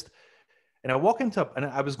 And I walk into, and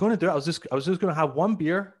I was going to do it. I was just going to have one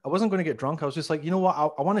beer. I wasn't going to get drunk. I was just like, you know what,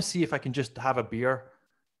 I want to see if I can just have a beer,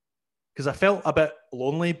 because I felt a bit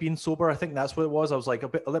lonely being sober. I think that's what it was. I was like a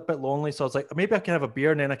little bit lonely, so I was like, maybe I can have a beer,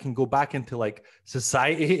 and then I can go back into like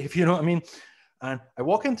society, if you know what I mean. And I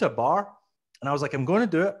walk into a bar, and I was like, I'm going to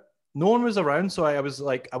do it. No one was around, so I was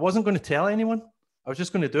like, I wasn't going to tell anyone. I was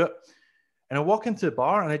just going to do it. And I walk into the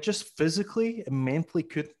bar, and I just physically and mentally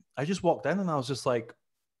I just walked in, and I was just like,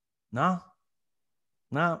 nah,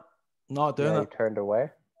 not doing it. You turned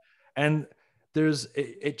away. And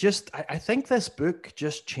I think this book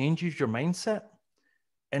just changes your mindset,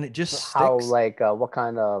 and it just how sticks. Like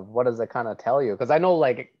what does it kind of tell you? Because I know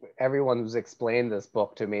like everyone who's explained this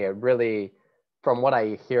book to me, it really, from what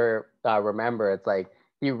I remember, it's like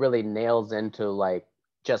he really nails into like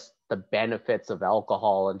just the benefits of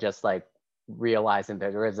alcohol, and just like realizing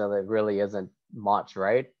that it really isn't much,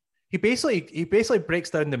 right? He basically breaks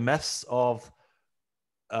down the myths of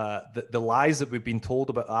the lies that we've been told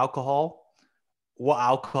about alcohol, what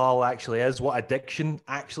alcohol actually is, what addiction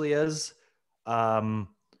actually is. He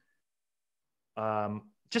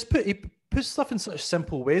puts stuff in such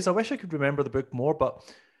simple ways. I wish I could remember the book more, but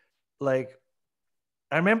like,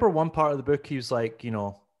 I remember one part of the book, he was like, you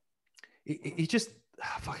know, he just,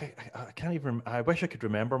 I can't even, I wish I could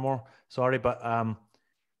remember more. Sorry, but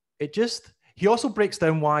he also breaks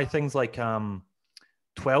down why things like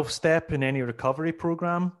 12-step in any recovery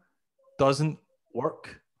program doesn't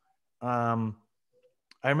work. I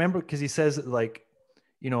remember because he says like,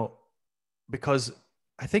 because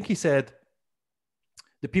I think he said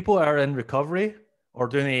the people that are in recovery or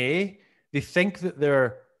doing AA, they think that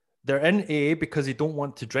they're in AA because they don't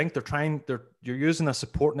want to drink. You're using a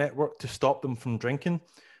support network to stop them from drinking.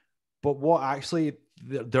 But what actually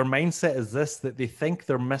their mindset is this, that they think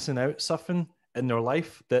they're missing out something in their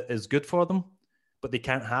life that is good for them, but they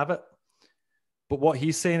can't have it. But what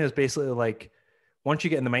he's saying is basically like, once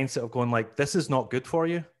you get in the mindset of going like, this is not good for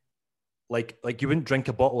you, like you wouldn't drink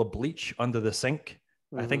a bottle of bleach under the sink,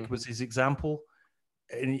 I think was his example.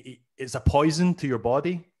 And it's a poison to your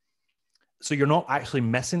body. So you're not actually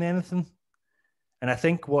missing anything. And I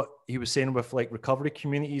think what he was saying with like recovery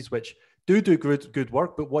communities, which do good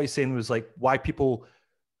work, but what he's saying was like why people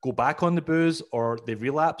go back on the booze or they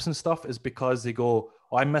relapse and stuff is because they go,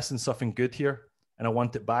 oh, I'm missing something good here and I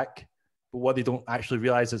want it back. But what they don't actually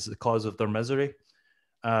realize is the cause of their misery.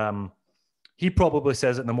 He probably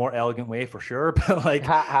says it in a more elegant way for sure, but like,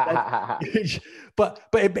 but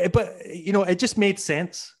it just made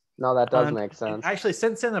sense. No, that does make sense. And actually,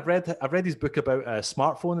 since then, I've read his book about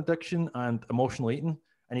smartphone addiction and emotional eating,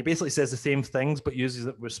 and he basically says the same things but uses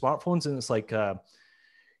it with smartphones. And it's like,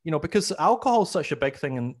 because alcohol is such a big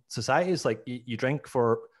thing in society. It's like you drink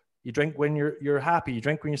when you're happy, you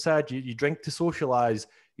drink when you're sad, you drink to socialize,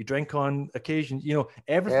 you drink on occasion.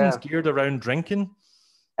 Everything's geared around drinking.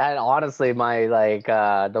 And honestly, my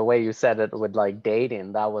the way you said it with like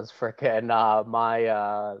dating, that was freaking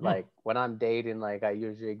like when I'm dating, like I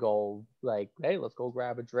usually go like, hey, let's go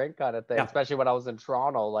grab a drink kind of thing. Yeah. Especially when I was in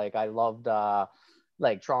Toronto, like I loved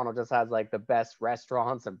like Toronto just has like the best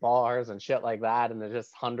restaurants and bars and shit like that, and there's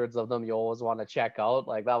just hundreds of them you always want to check out.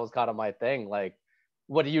 Like that was kind of my thing. Like,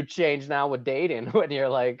 what do you change now with dating when you're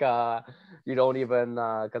like you don't even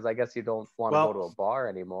because I guess you don't want to go to a bar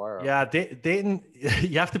anymore. Or... Yeah, dating,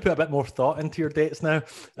 you have to put a bit more thought into your dates now.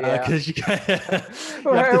 Because you can't.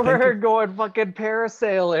 We're going fucking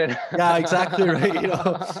parasailing. Yeah, exactly right.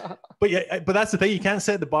 But that's the thing. You can't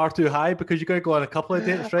set the bar too high because you got to go on a couple of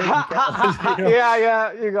dates, right?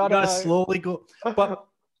 You gotta slowly go. But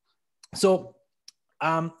so,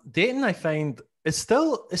 dating, I find is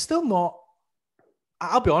still not.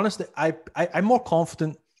 I'll be honest. I'm more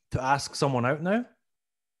confident to ask someone out now.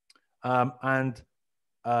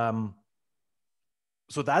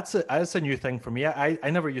 So that's a new thing for me. I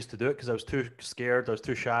never used to do it because I was too scared. I was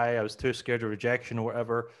too shy. I was too scared of rejection or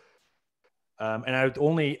whatever. And I would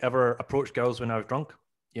only ever approach girls when I was drunk,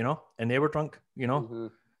 and they were drunk, because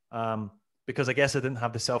I guess I didn't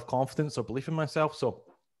have the self-confidence or belief in myself. So,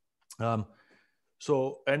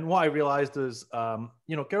 and what I realized is,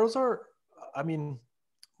 girls are, I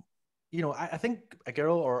think a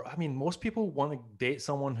girl, or most people want to date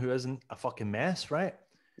someone who isn't a fucking mess, right?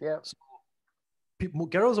 Yeah. So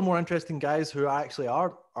girls are more interested in guys who actually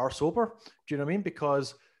are sober. Do you know what I mean?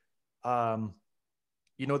 Because,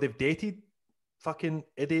 they've dated fucking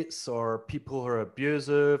idiots or people who are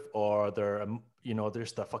abusive, or they're, they're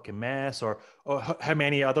just a fucking mess, or how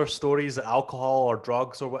many other stories that alcohol or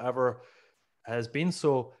drugs or whatever has been.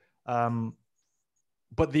 So,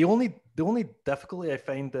 but the only difficulty I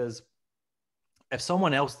find is, if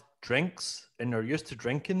someone else drinks and they're used to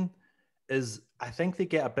drinking, is I think they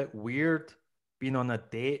get a bit weird being on a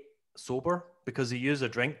date sober because they use a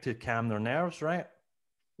drink to calm their nerves, right?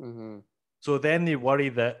 Mm-hmm. So then they worry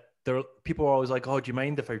that people are always like, oh, do you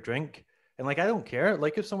mind if I drink? And like, I don't care.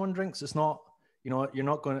 Like if someone drinks, it's not, you're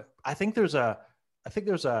not going to, I think there's a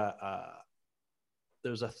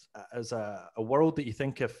world that you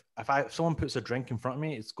think if someone puts a drink in front of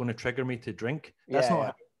me, it's going to trigger me to drink. That's not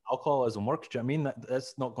how alcoholism works. Do you know what I mean?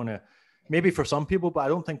 That's not going to, maybe for some people, but I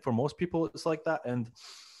don't think for most people it's like that. And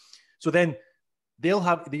so then they'll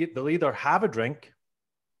either have a drink,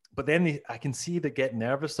 but then I can see they get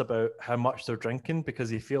nervous about how much they're drinking because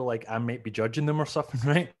they feel like I might be judging them or something,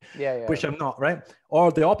 right? Yeah. Which I'm not, right?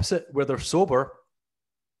 Or the opposite, where they're sober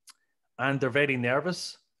and they're very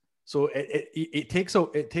nervous. So it takes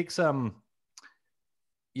you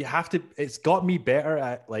have to, it's got me better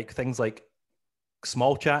at like things like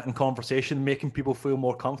small chat and conversation, making people feel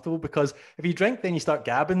more comfortable, because if you drink, then you start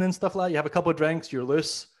gabbing and stuff like that. You have a couple of drinks, you're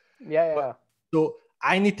loose. Yeah. So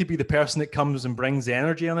I need to be the person that comes and brings the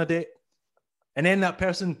energy on a date. And then that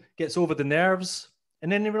person gets over the nerves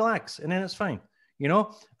and then they relax and then it's fine, And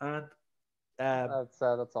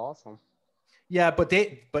that's awesome. Yeah, but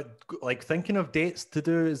like thinking of dates to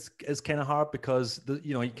do is kind of hard because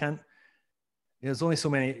you can't. There's only so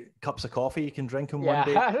many cups of coffee you can drink in one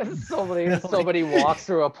day. Yeah, so Like, many walks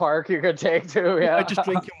through a park you could take too. yeah, Yeah. just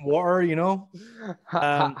drinking water, you know.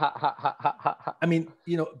 Um, I mean,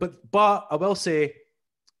 you know, but I will say,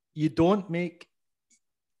 you don't make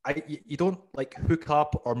you don't like hook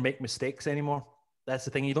up or make mistakes anymore. That's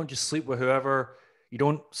the thing. You don't just sleep with whoever. You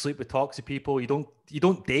don't sleep with toxic people. You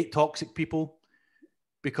don't date toxic people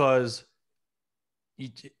because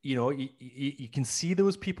you know you can see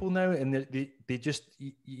those people now, and they just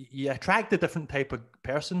you attract a different type of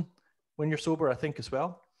person when you're sober, I think, as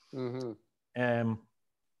well. Hmm. Um,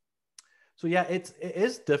 so yeah, it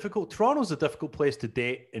is difficult. Toronto's a difficult place to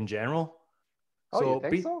date in general. Oh, you So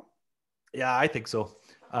think so? yeah, I think so.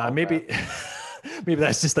 Okay. Maybe maybe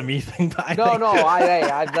that's just a me thing, but I No, think no,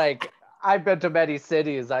 I like I've been to many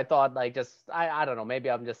cities. I thought like just I don't know, maybe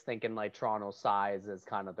I'm just thinking like Toronto size is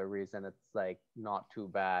kind of the reason it's like not too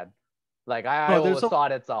bad. Like I no, there's always a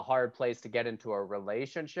thought it's a hard place to get into a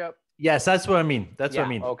relationship. yes, that's what I mean. That's what I Yeah,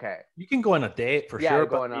 mean. okay. You can go on a date for Yeah, sure,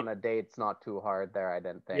 but going on a date's not too hard there, I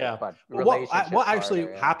didn't think. yeah. But But what relationships actually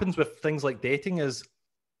harder, yeah. happens with things like dating is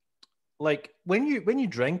like when you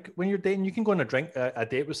drink when you're dating, you can go on a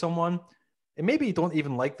date with someone, and maybe you don't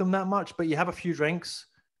even like them that much, but you have a few drinks,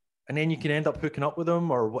 and then you can end up hooking up with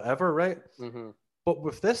them or whatever, right? Hmm. But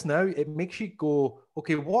with this now, it makes you go,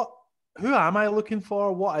 okay, who am I looking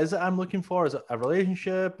for? What is it I'm looking for? Is it a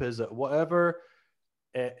relationship? Is it whatever?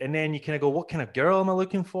 And then you kind of go, what kind of girl am I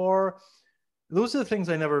looking for? Those are the things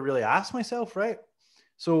I never really asked myself, right?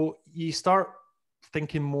 So you start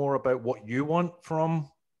thinking more about what you want from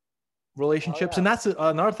Oh relationships. yeah. And that's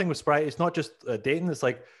another thing with Sprite. It's not just dating. It's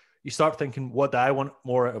like you start thinking, what do I want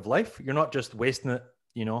more out of life? You're not just wasting it,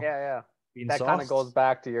 you know, Yeah, yeah. being That kind of goes sauced.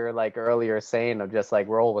 back to your like earlier saying of just like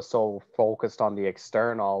we're always so focused on the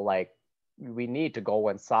external, like we need to go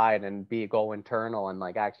inside and go internal and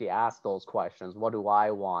like actually ask those questions. What do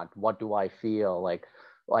I want? What do I feel?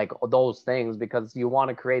 Like those things because you want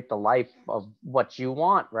to create the life of what you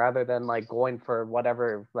want rather than like going for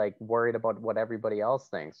whatever, like worried about what everybody else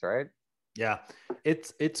thinks, right? Yeah.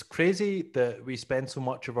 It's crazy that we spend so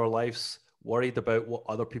much of our lives worried about what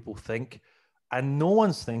other people think, and no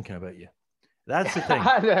one's thinking about you. That's the thing.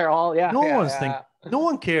 They're all yeah, No one's thinking. yeah, No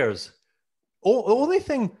one cares. The only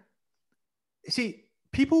thing, see,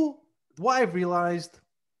 people, what I've realized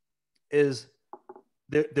is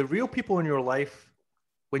the real people in your life,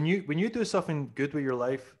 when you do something good with your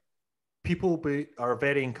life, are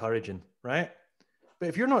very encouraging, right? But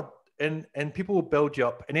if you're not, and people will build you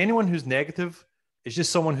up, and anyone who's negative is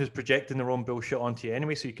just someone who's projecting their own bullshit onto you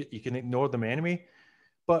anyway, so you can ignore them anyway.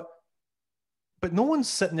 But no one's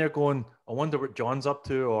sitting there going, I wonder what John's up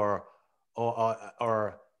to,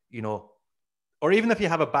 or you know, or even if you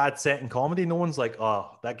have a bad set in comedy, no one's like,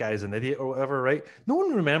 oh, that guy's an idiot or whatever, right? No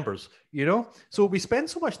one remembers, you know? So we spend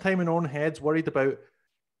so much time in our own heads worried about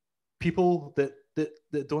people that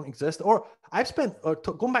don't exist. Or I've spent,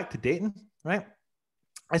 going back to dating, right?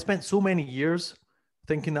 I spent so many years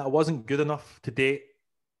thinking that I wasn't good enough to date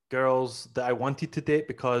girls that I wanted to date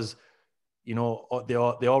because, you know, they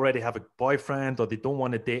already have a boyfriend, or they don't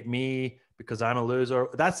want to date me because I'm a loser.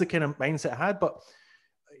 That's the kind of mindset I had. But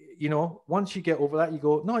you know, once you get over that, you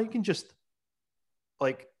go, no, you can just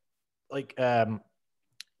like like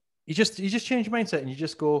you just change your mindset and you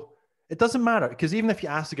just go, it doesn't matter, because even if you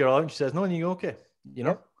ask the girl out and she says no, and you go, okay, you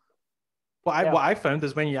know. yep, What yeah, I found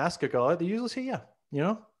is when you ask a girl out, they usually say yeah, you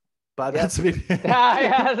know. But yep. that's maybe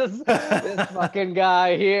Yeah, this fucking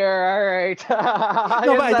guy here. All right.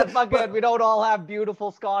 no, Is that fucking? but We don't all have beautiful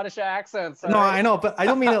Scottish accents, all no, right? I know, but I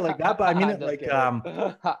don't mean it like that. But I mean I'm it just like kidding.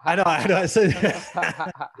 I know.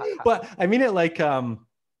 But I mean it like I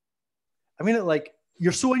mean it like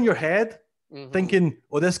you're so in your head Hmm. thinking,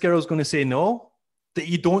 oh, this girl's going to say no, that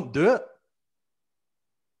you don't do it,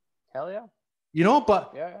 Hell yeah. you know.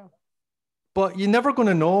 But Yeah, yeah. you're never going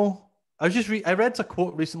to know. I read a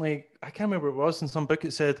quote recently. I can't remember what it was in some book.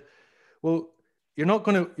 It said, "Well, you're not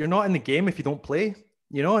in the game if you don't play."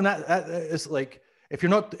 You know, and that is like if you're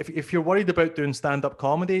not if you're worried about doing stand up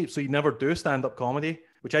comedy, so you never do stand up comedy,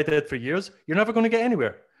 which I did for years. You're never going to get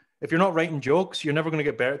anywhere. If you're not writing jokes, you're never going to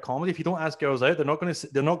get better at comedy. If you don't ask girls out, they're not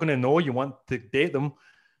going to know you want to date them.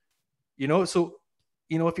 You know, so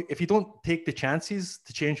you know if you don't take the chances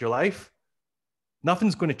to change your life,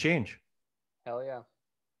 nothing's going to change. Hell yeah.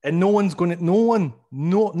 And no one,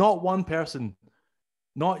 no, not one person,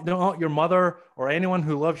 not your mother or anyone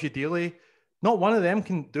who loves you dearly, not one of them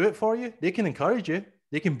can do it for you. They can encourage you,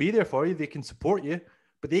 they can be there for you, they can support you,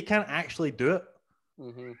 but they can't actually do it.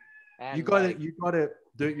 Hmm. And like, You gotta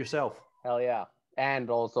do it yourself. hell yeah. And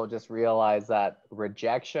also just realize that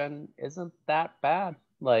rejection isn't that bad.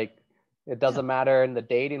 Like, It doesn't matter in the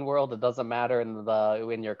dating world. It doesn't matter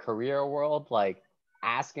in your career world. Like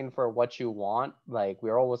asking for what you want. Like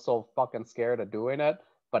we're always so fucking scared of doing it.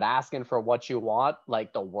 But asking for what you want,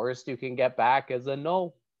 like the worst you can get back is a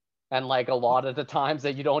no. And like a lot of the times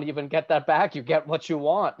that you don't even get that back, you get what you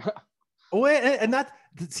want. Oh, and that,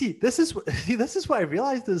 see, this is what I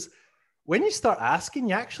realized is when you start asking,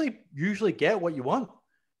 you actually usually get what you want.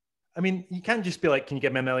 I mean, you can't just be like, can you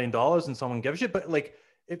give me $1 million and someone gives you, but like,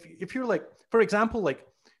 if you're like, for example, like,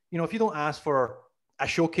 you know, if you don't ask for a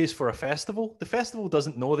showcase for a festival, the festival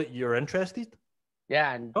doesn't know that you're interested.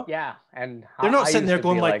 Yeah, and They're not I sitting used there to be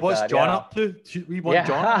going like, like what's that. John Yeah. up to? We want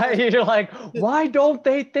John. Yeah, you're like, why don't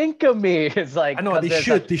they think of me? It's I like know because they there's a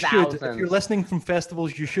should. They should. If you're thousands. listening from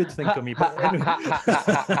festivals, you should think of me. But anyway,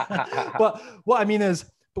 but what I mean is,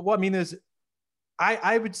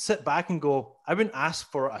 I would sit back and go, I wouldn't ask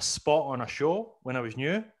for a spot on a show when I was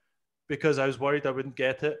new because I was worried I wouldn't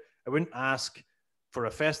get it. I wouldn't ask for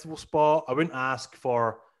a festival spot. I wouldn't ask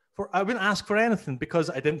I wouldn't ask for anything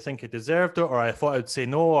because I didn't think I deserved it, or I thought I'd say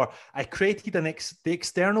no, or I created the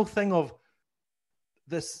external thing of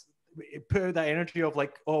this, put out that energy of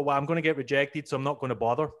like, oh, well, I'm going to get rejected, so I'm not going to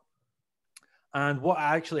bother. And what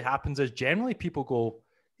actually happens is generally people go,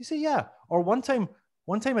 you say, yeah. Or one time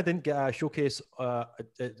I didn't get a showcase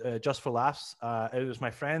just for laughs. It was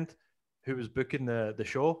my friend who was booking the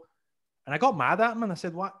show, and I got mad at him and I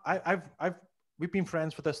said, "What? We've been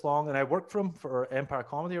friends for this long, and I worked for him for Empire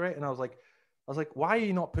Comedy, right?" And I was like, "Why are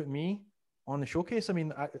you not putting me on the showcase? I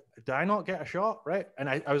mean, did I not get a shot, right?" And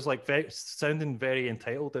I was like, sounding very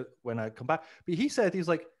entitled when I come back. But he said, he's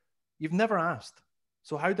like, "You've never asked,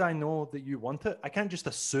 so how do I know that you want it? I can't just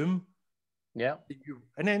assume." Yeah.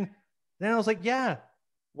 And then I was like, "Yeah,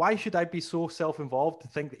 why should I be so self-involved to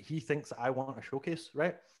think that he thinks that I want a showcase,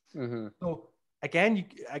 right?" Mm-hmm. So again,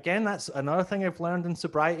 that's another thing I've learned in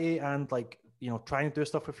sobriety and like, you know, trying to do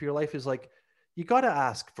stuff with your life is like, you got to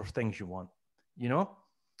ask for things you want, you know?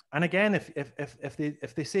 And again,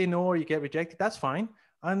 if they say no or you get rejected, that's fine.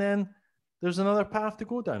 And then there's another path to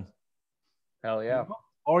go down. Hell You yeah. know?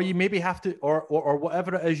 Or you maybe have to, or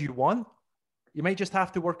whatever it is you want, you might just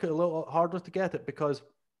have to work it a little harder to get it because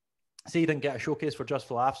say you didn't get a showcase for Just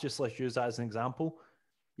for Laughs, just let's use that as an example.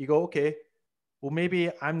 You go, okay, well,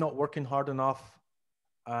 maybe I'm not working hard enough.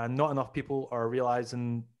 Not enough people are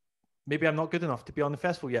realizing maybe I'm not good enough to be on the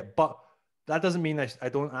festival yet. But that doesn't mean I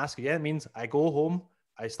don't ask again. It means I go home,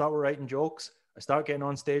 I start writing jokes, I start getting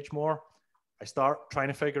on stage more, I start trying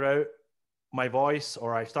to figure out my voice,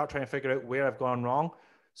 or I start trying to figure out where I've gone wrong.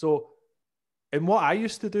 So, and what I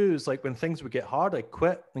used to do is like when things would get hard, I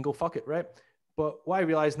quit and go, fuck it, right? But what I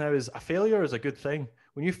realize now is a failure is a good thing.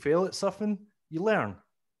 When you fail at something, you learn.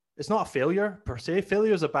 It's not a failure per se.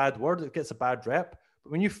 Failure is a bad word. It gets a bad rep.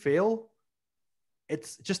 But when you fail,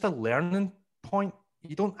 it's just a learning point.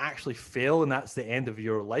 You don't actually fail and that's the end of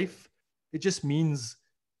your life. It just means,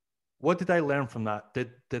 what did I learn from that?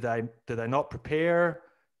 Did I not prepare?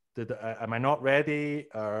 Am I not ready?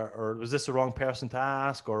 Or was this the wrong person to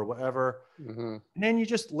ask or whatever? Mm-hmm. And then you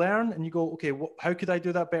just learn and you go, okay, how could I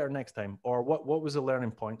do that better next time? Or what was the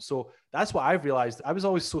learning point? So that's what I've realized. I was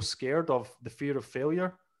always so scared of the fear of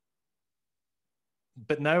failure.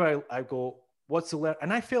 But now I go, what's the learn?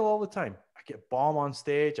 And I fail all the time. I get bomb on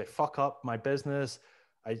stage. I fuck up my business.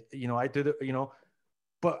 I do the,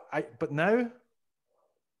 but now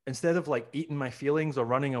instead of like eating my feelings or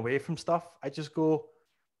running away from stuff, I just go,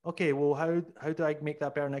 okay, well, how do I make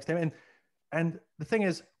that better next time? And the thing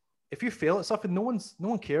is, if you fail at something, no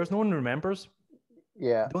one cares, no one remembers.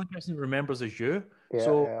 Yeah. The only person who remembers is you. Yeah.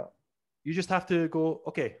 So Yeah. you just have to go,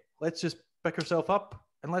 okay, let's just pick yourself up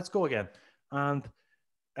and let's go again.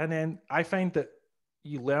 And then I find that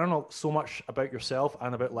you learn so much about yourself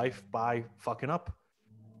and about life by fucking up.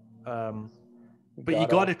 But you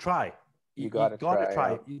got to try. You You gotta got to try.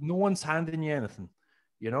 try. Yeah. No one's handing you anything,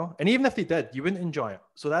 you know? And even if they did, you wouldn't enjoy it.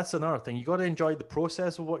 So that's another thing. You got to enjoy the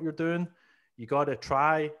process of what you're doing. You got to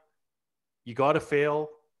try. You got to fail.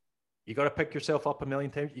 You got to pick yourself up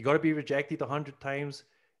 1,000,000 times. You got to be rejected 100 times.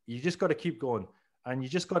 You just got to keep going. And you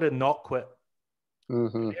just got to not quit.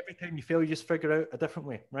 Mm-hmm. And every time you fail, you just figure out a different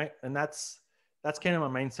way, right? And that's kind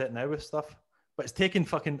of my mindset now with stuff. But it's taken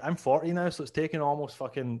I'm 40 now, so it's taken almost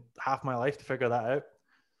fucking half my life to figure that out.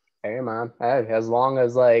 Hey man, hey, as long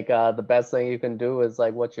as like the best thing you can do is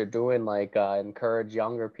like what you're doing, like encourage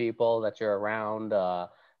younger people that you're around,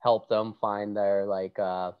 help them find their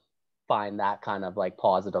find that kind of like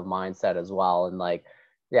positive mindset as well. And like,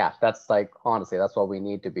 yeah, that's like honestly, that's what we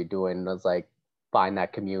need to be doing is like find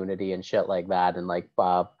that community and shit like that, and like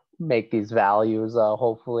make these values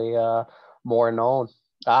hopefully more known.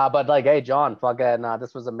 But like, hey John, fucking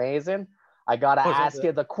this was amazing. I gotta Oh, is that ask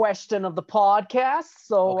you the question of the podcast.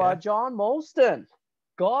 So, okay? John Mostyn,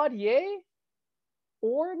 God, yay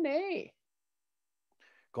or nay?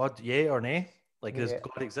 God, yay or nay? Like, does Yeah,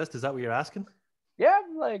 God exist? Is that what you're asking? yeah,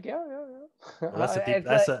 like yeah, yeah, Well, that's a yeah. deep.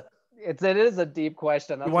 That's a. It is a deep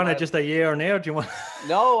question. You That's want it why. just a yay or nay, or do you want?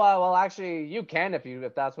 No, well, actually, you can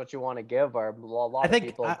if that's what you want to give. Or a I lot of think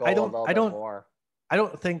people I go a don't. little I bit don't. more. I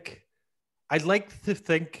don't think. I'd like to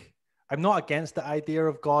think. I'm not against the idea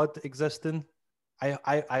of God existing.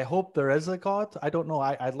 I hope there is a God. I don't know.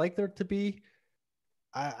 I'd like there to be.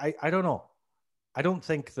 I don't know. I don't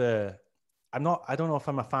think the. I'm not. I don't know if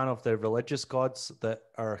I'm a fan of the religious gods that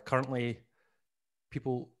are currently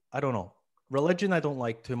people. I don't know. Religion I don't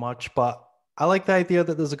like too much, but I like the idea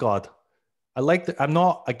that there's a God. I'm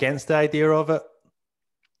not against the idea of it,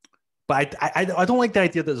 but I don't like the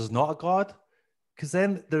idea that there's not a God, because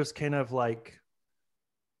then there's kind of like,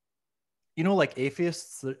 like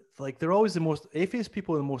atheists, like they're always the most atheist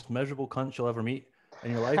people are the most miserable cunts you'll ever meet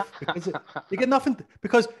in your life, because they get nothing.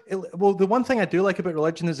 Well, the one thing I do like about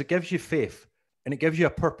religion is it gives you faith and it gives you a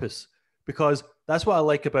purpose, because that's what I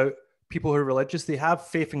like about people who are religious. They have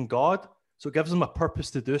faith in God, so it gives them a purpose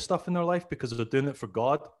to do stuff in their life because they're doing it for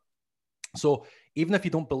God. So even if you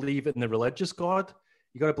don't believe in the religious God,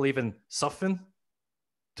 you got to believe in something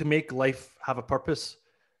to make life have a purpose.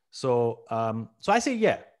 So I say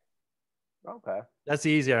yeah. Okay. That's the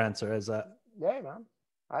easier answer. Is that? Yeah, man.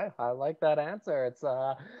 I like that answer. It's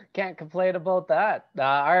can't complain about that.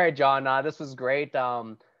 All right, John. This was great.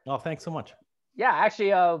 Oh, thanks so much. Yeah,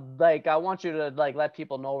 actually, like I want you to like let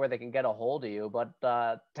people know where they can get a hold of you, but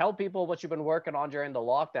tell people what you've been working on during the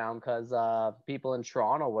lockdown, because people in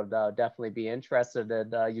Toronto would definitely be interested.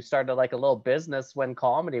 You started like a little business when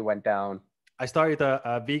comedy went down. I started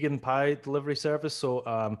a vegan pie delivery service.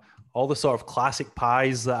 So all the sort of classic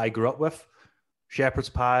pies that I grew up with, shepherd's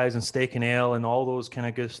pies and steak and ale and all those kind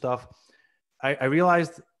of good stuff. I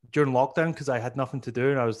realized during lockdown, because I had nothing to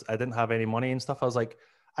do and I didn't have any money and stuff. I was like,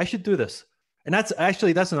 I should do this. And that's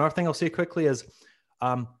another thing I'll say quickly is,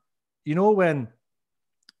 um, when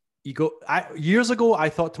years ago, I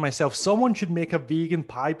thought to myself, someone should make a vegan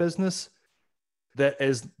pie business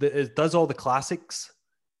does all the classics.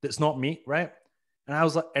 That's not meat, right? And I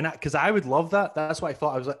was like, because I would love that. That's what I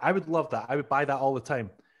thought. I was like, I would love that. I would buy that all the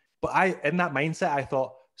time. But in that mindset, I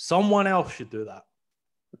thought someone else should do that.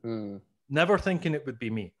 Mm. Never thinking it would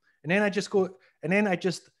be me. And then I just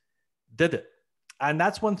did it. And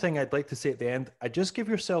that's one thing I'd like to say at the end. I just give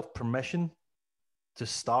yourself permission to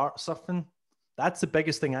start something. That's the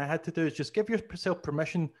biggest thing I had to do, is just give yourself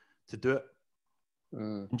permission to do it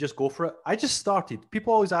and just go for it. I just started.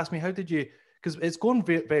 People always ask me, how did you, because it's going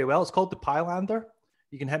very, very well. It's called the Pylander.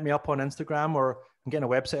 You can hit me up on Instagram, or I'm getting a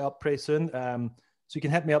website up pretty soon. So you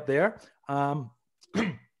can hit me up there.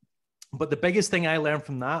 But the biggest thing I learned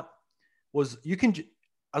from that was I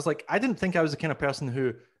was like, I didn't think I was the kind of person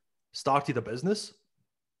who started a business.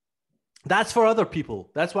 That's for other people.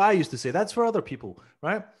 That's what I used to say. That's for other people,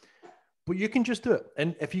 right? But you can just do it.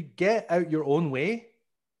 And if you get out your own way,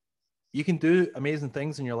 you can do amazing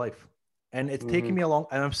things in your life. And it's taken me along,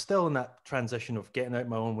 and I'm still in that transition of getting out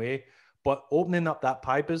my own way, but opening up that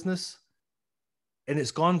pie business, and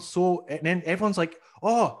it's gone so, and then everyone's like,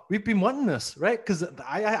 oh, we've been wanting this, right? Because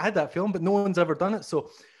I had that feeling, but no one's ever done it.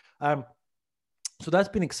 So that's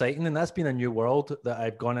been exciting, and that's been a new world that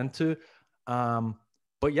I've gone into.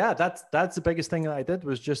 But yeah, that's the biggest thing that I did,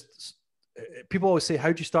 was just, people always say,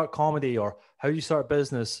 how do you start comedy, or how do you start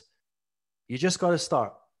business? You just got to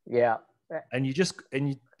start. Yeah. And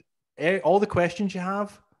all the questions you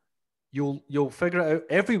have, you'll figure it out.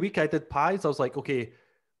 Every week I did pies. I was like, okay,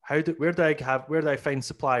 where do I find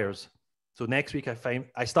suppliers? So next week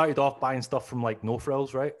I started off buying stuff from like No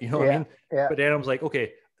Frills, right? You know what I mean? Yeah. But then I was like,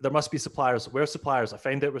 okay, there must be suppliers. Where's suppliers? I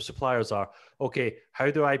find out where suppliers are. Okay, how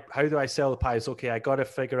do I sell the pies? Okay, I got to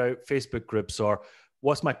figure out Facebook groups, or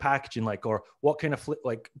what's my packaging like, or what kind of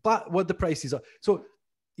what the prices are. So,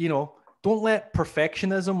 don't let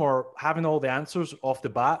perfectionism or having all the answers off the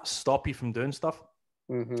bat stop you from doing stuff.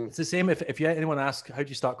 Mm-hmm. It's the same if anyone asks, how do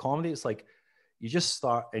you start comedy? It's like, you just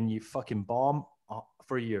start and you fucking bomb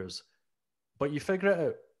for years, but you figure it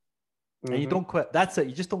out and you don't quit. That's it.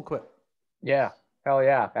 You just don't quit. Yeah. Hell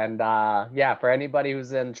yeah. And yeah, for anybody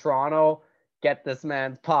who's in Toronto, get this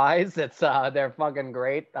man's pies. It's they're fucking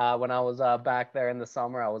great. When I was back there in the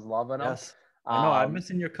summer, I was loving them. Yes. I know. I'm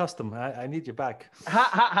missing your custom. I need you back.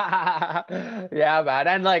 Yeah, man.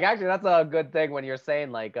 And like, actually, that's a good thing when you're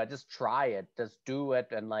saying like, just try it, just do it,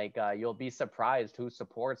 and like, you'll be surprised who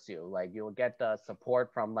supports you. Like, you'll get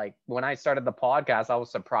support from, like, when I started the podcast, I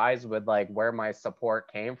was surprised with like where my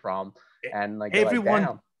support came from, and like, Everyone, like,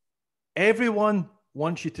 damn. Everyone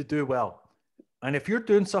wants you to do well. And if you're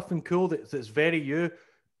doing something cool that's very you,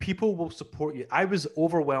 people will support you. I was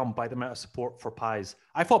overwhelmed by the amount of support for pies.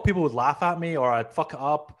 I thought people would laugh at me or I'd fuck it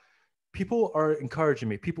up. People are encouraging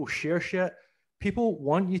me. People share shit. People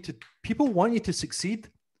want you to succeed.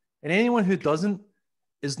 And anyone who doesn't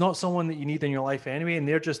is not someone that you need in your life anyway. And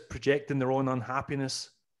they're just projecting their own unhappiness.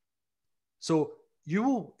 So you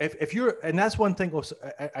will, if you're, and that's one thing.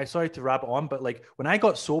 I sorry to rabbit on, but like when I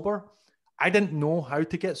got sober, I didn't know how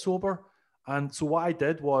to get sober. And so what I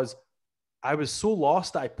did was I was so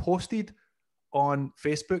lost that I posted on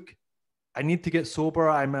Facebook, I need to get sober.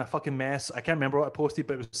 I'm a fucking mess. I can't remember what I posted,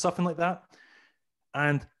 but it was something like that.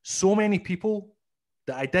 And so many people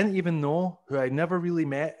that I didn't even know, who I never really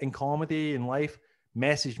met in comedy in life,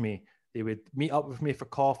 messaged me. They would meet up with me for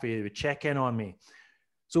coffee. They would check in on me.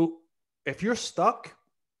 So if you're stuck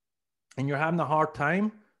and you're having a hard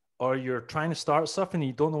time or you're trying to start something and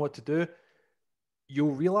you don't know what to do,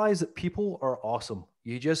 you'll realize that people are awesome.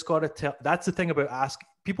 You just got to tell. That's the thing about asking.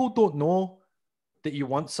 People don't know that you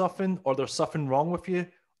want something or there's something wrong with you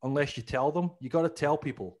unless you tell them. You got to tell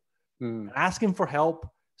people. And asking for help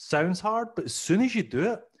sounds hard, but as soon as you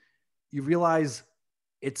do it, you realize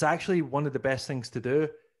it's actually one of the best things to do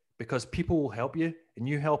because people will help you and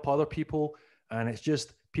you help other people. And it's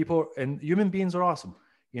just people, and human beings are awesome.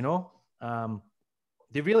 You know,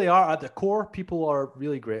 they really are. At the core, people are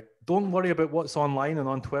really great. Don't worry about what's online and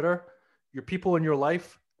on Twitter. Your people in your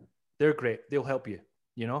life, they're great. They'll help you,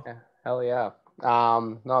 you know? Yeah, hell yeah.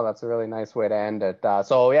 No, that's a really nice way to end it.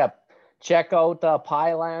 So yeah, check out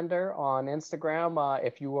Pylander on Instagram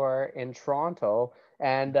if you are in Toronto,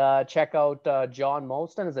 and check out John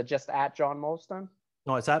Mostyn. Is it just at John Mostyn?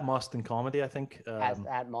 No, it's at Mostyn Comedy, I think.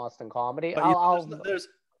 At Mostyn Comedy. But you know,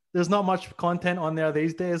 there's not much content on there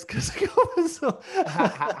these days because so.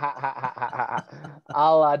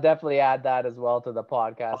 I'll definitely add that as well to the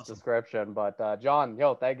podcast description. But John,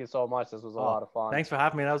 thank you so much. This was a lot of fun. Thanks for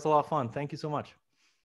having me. That was a lot of fun. Thank you so much.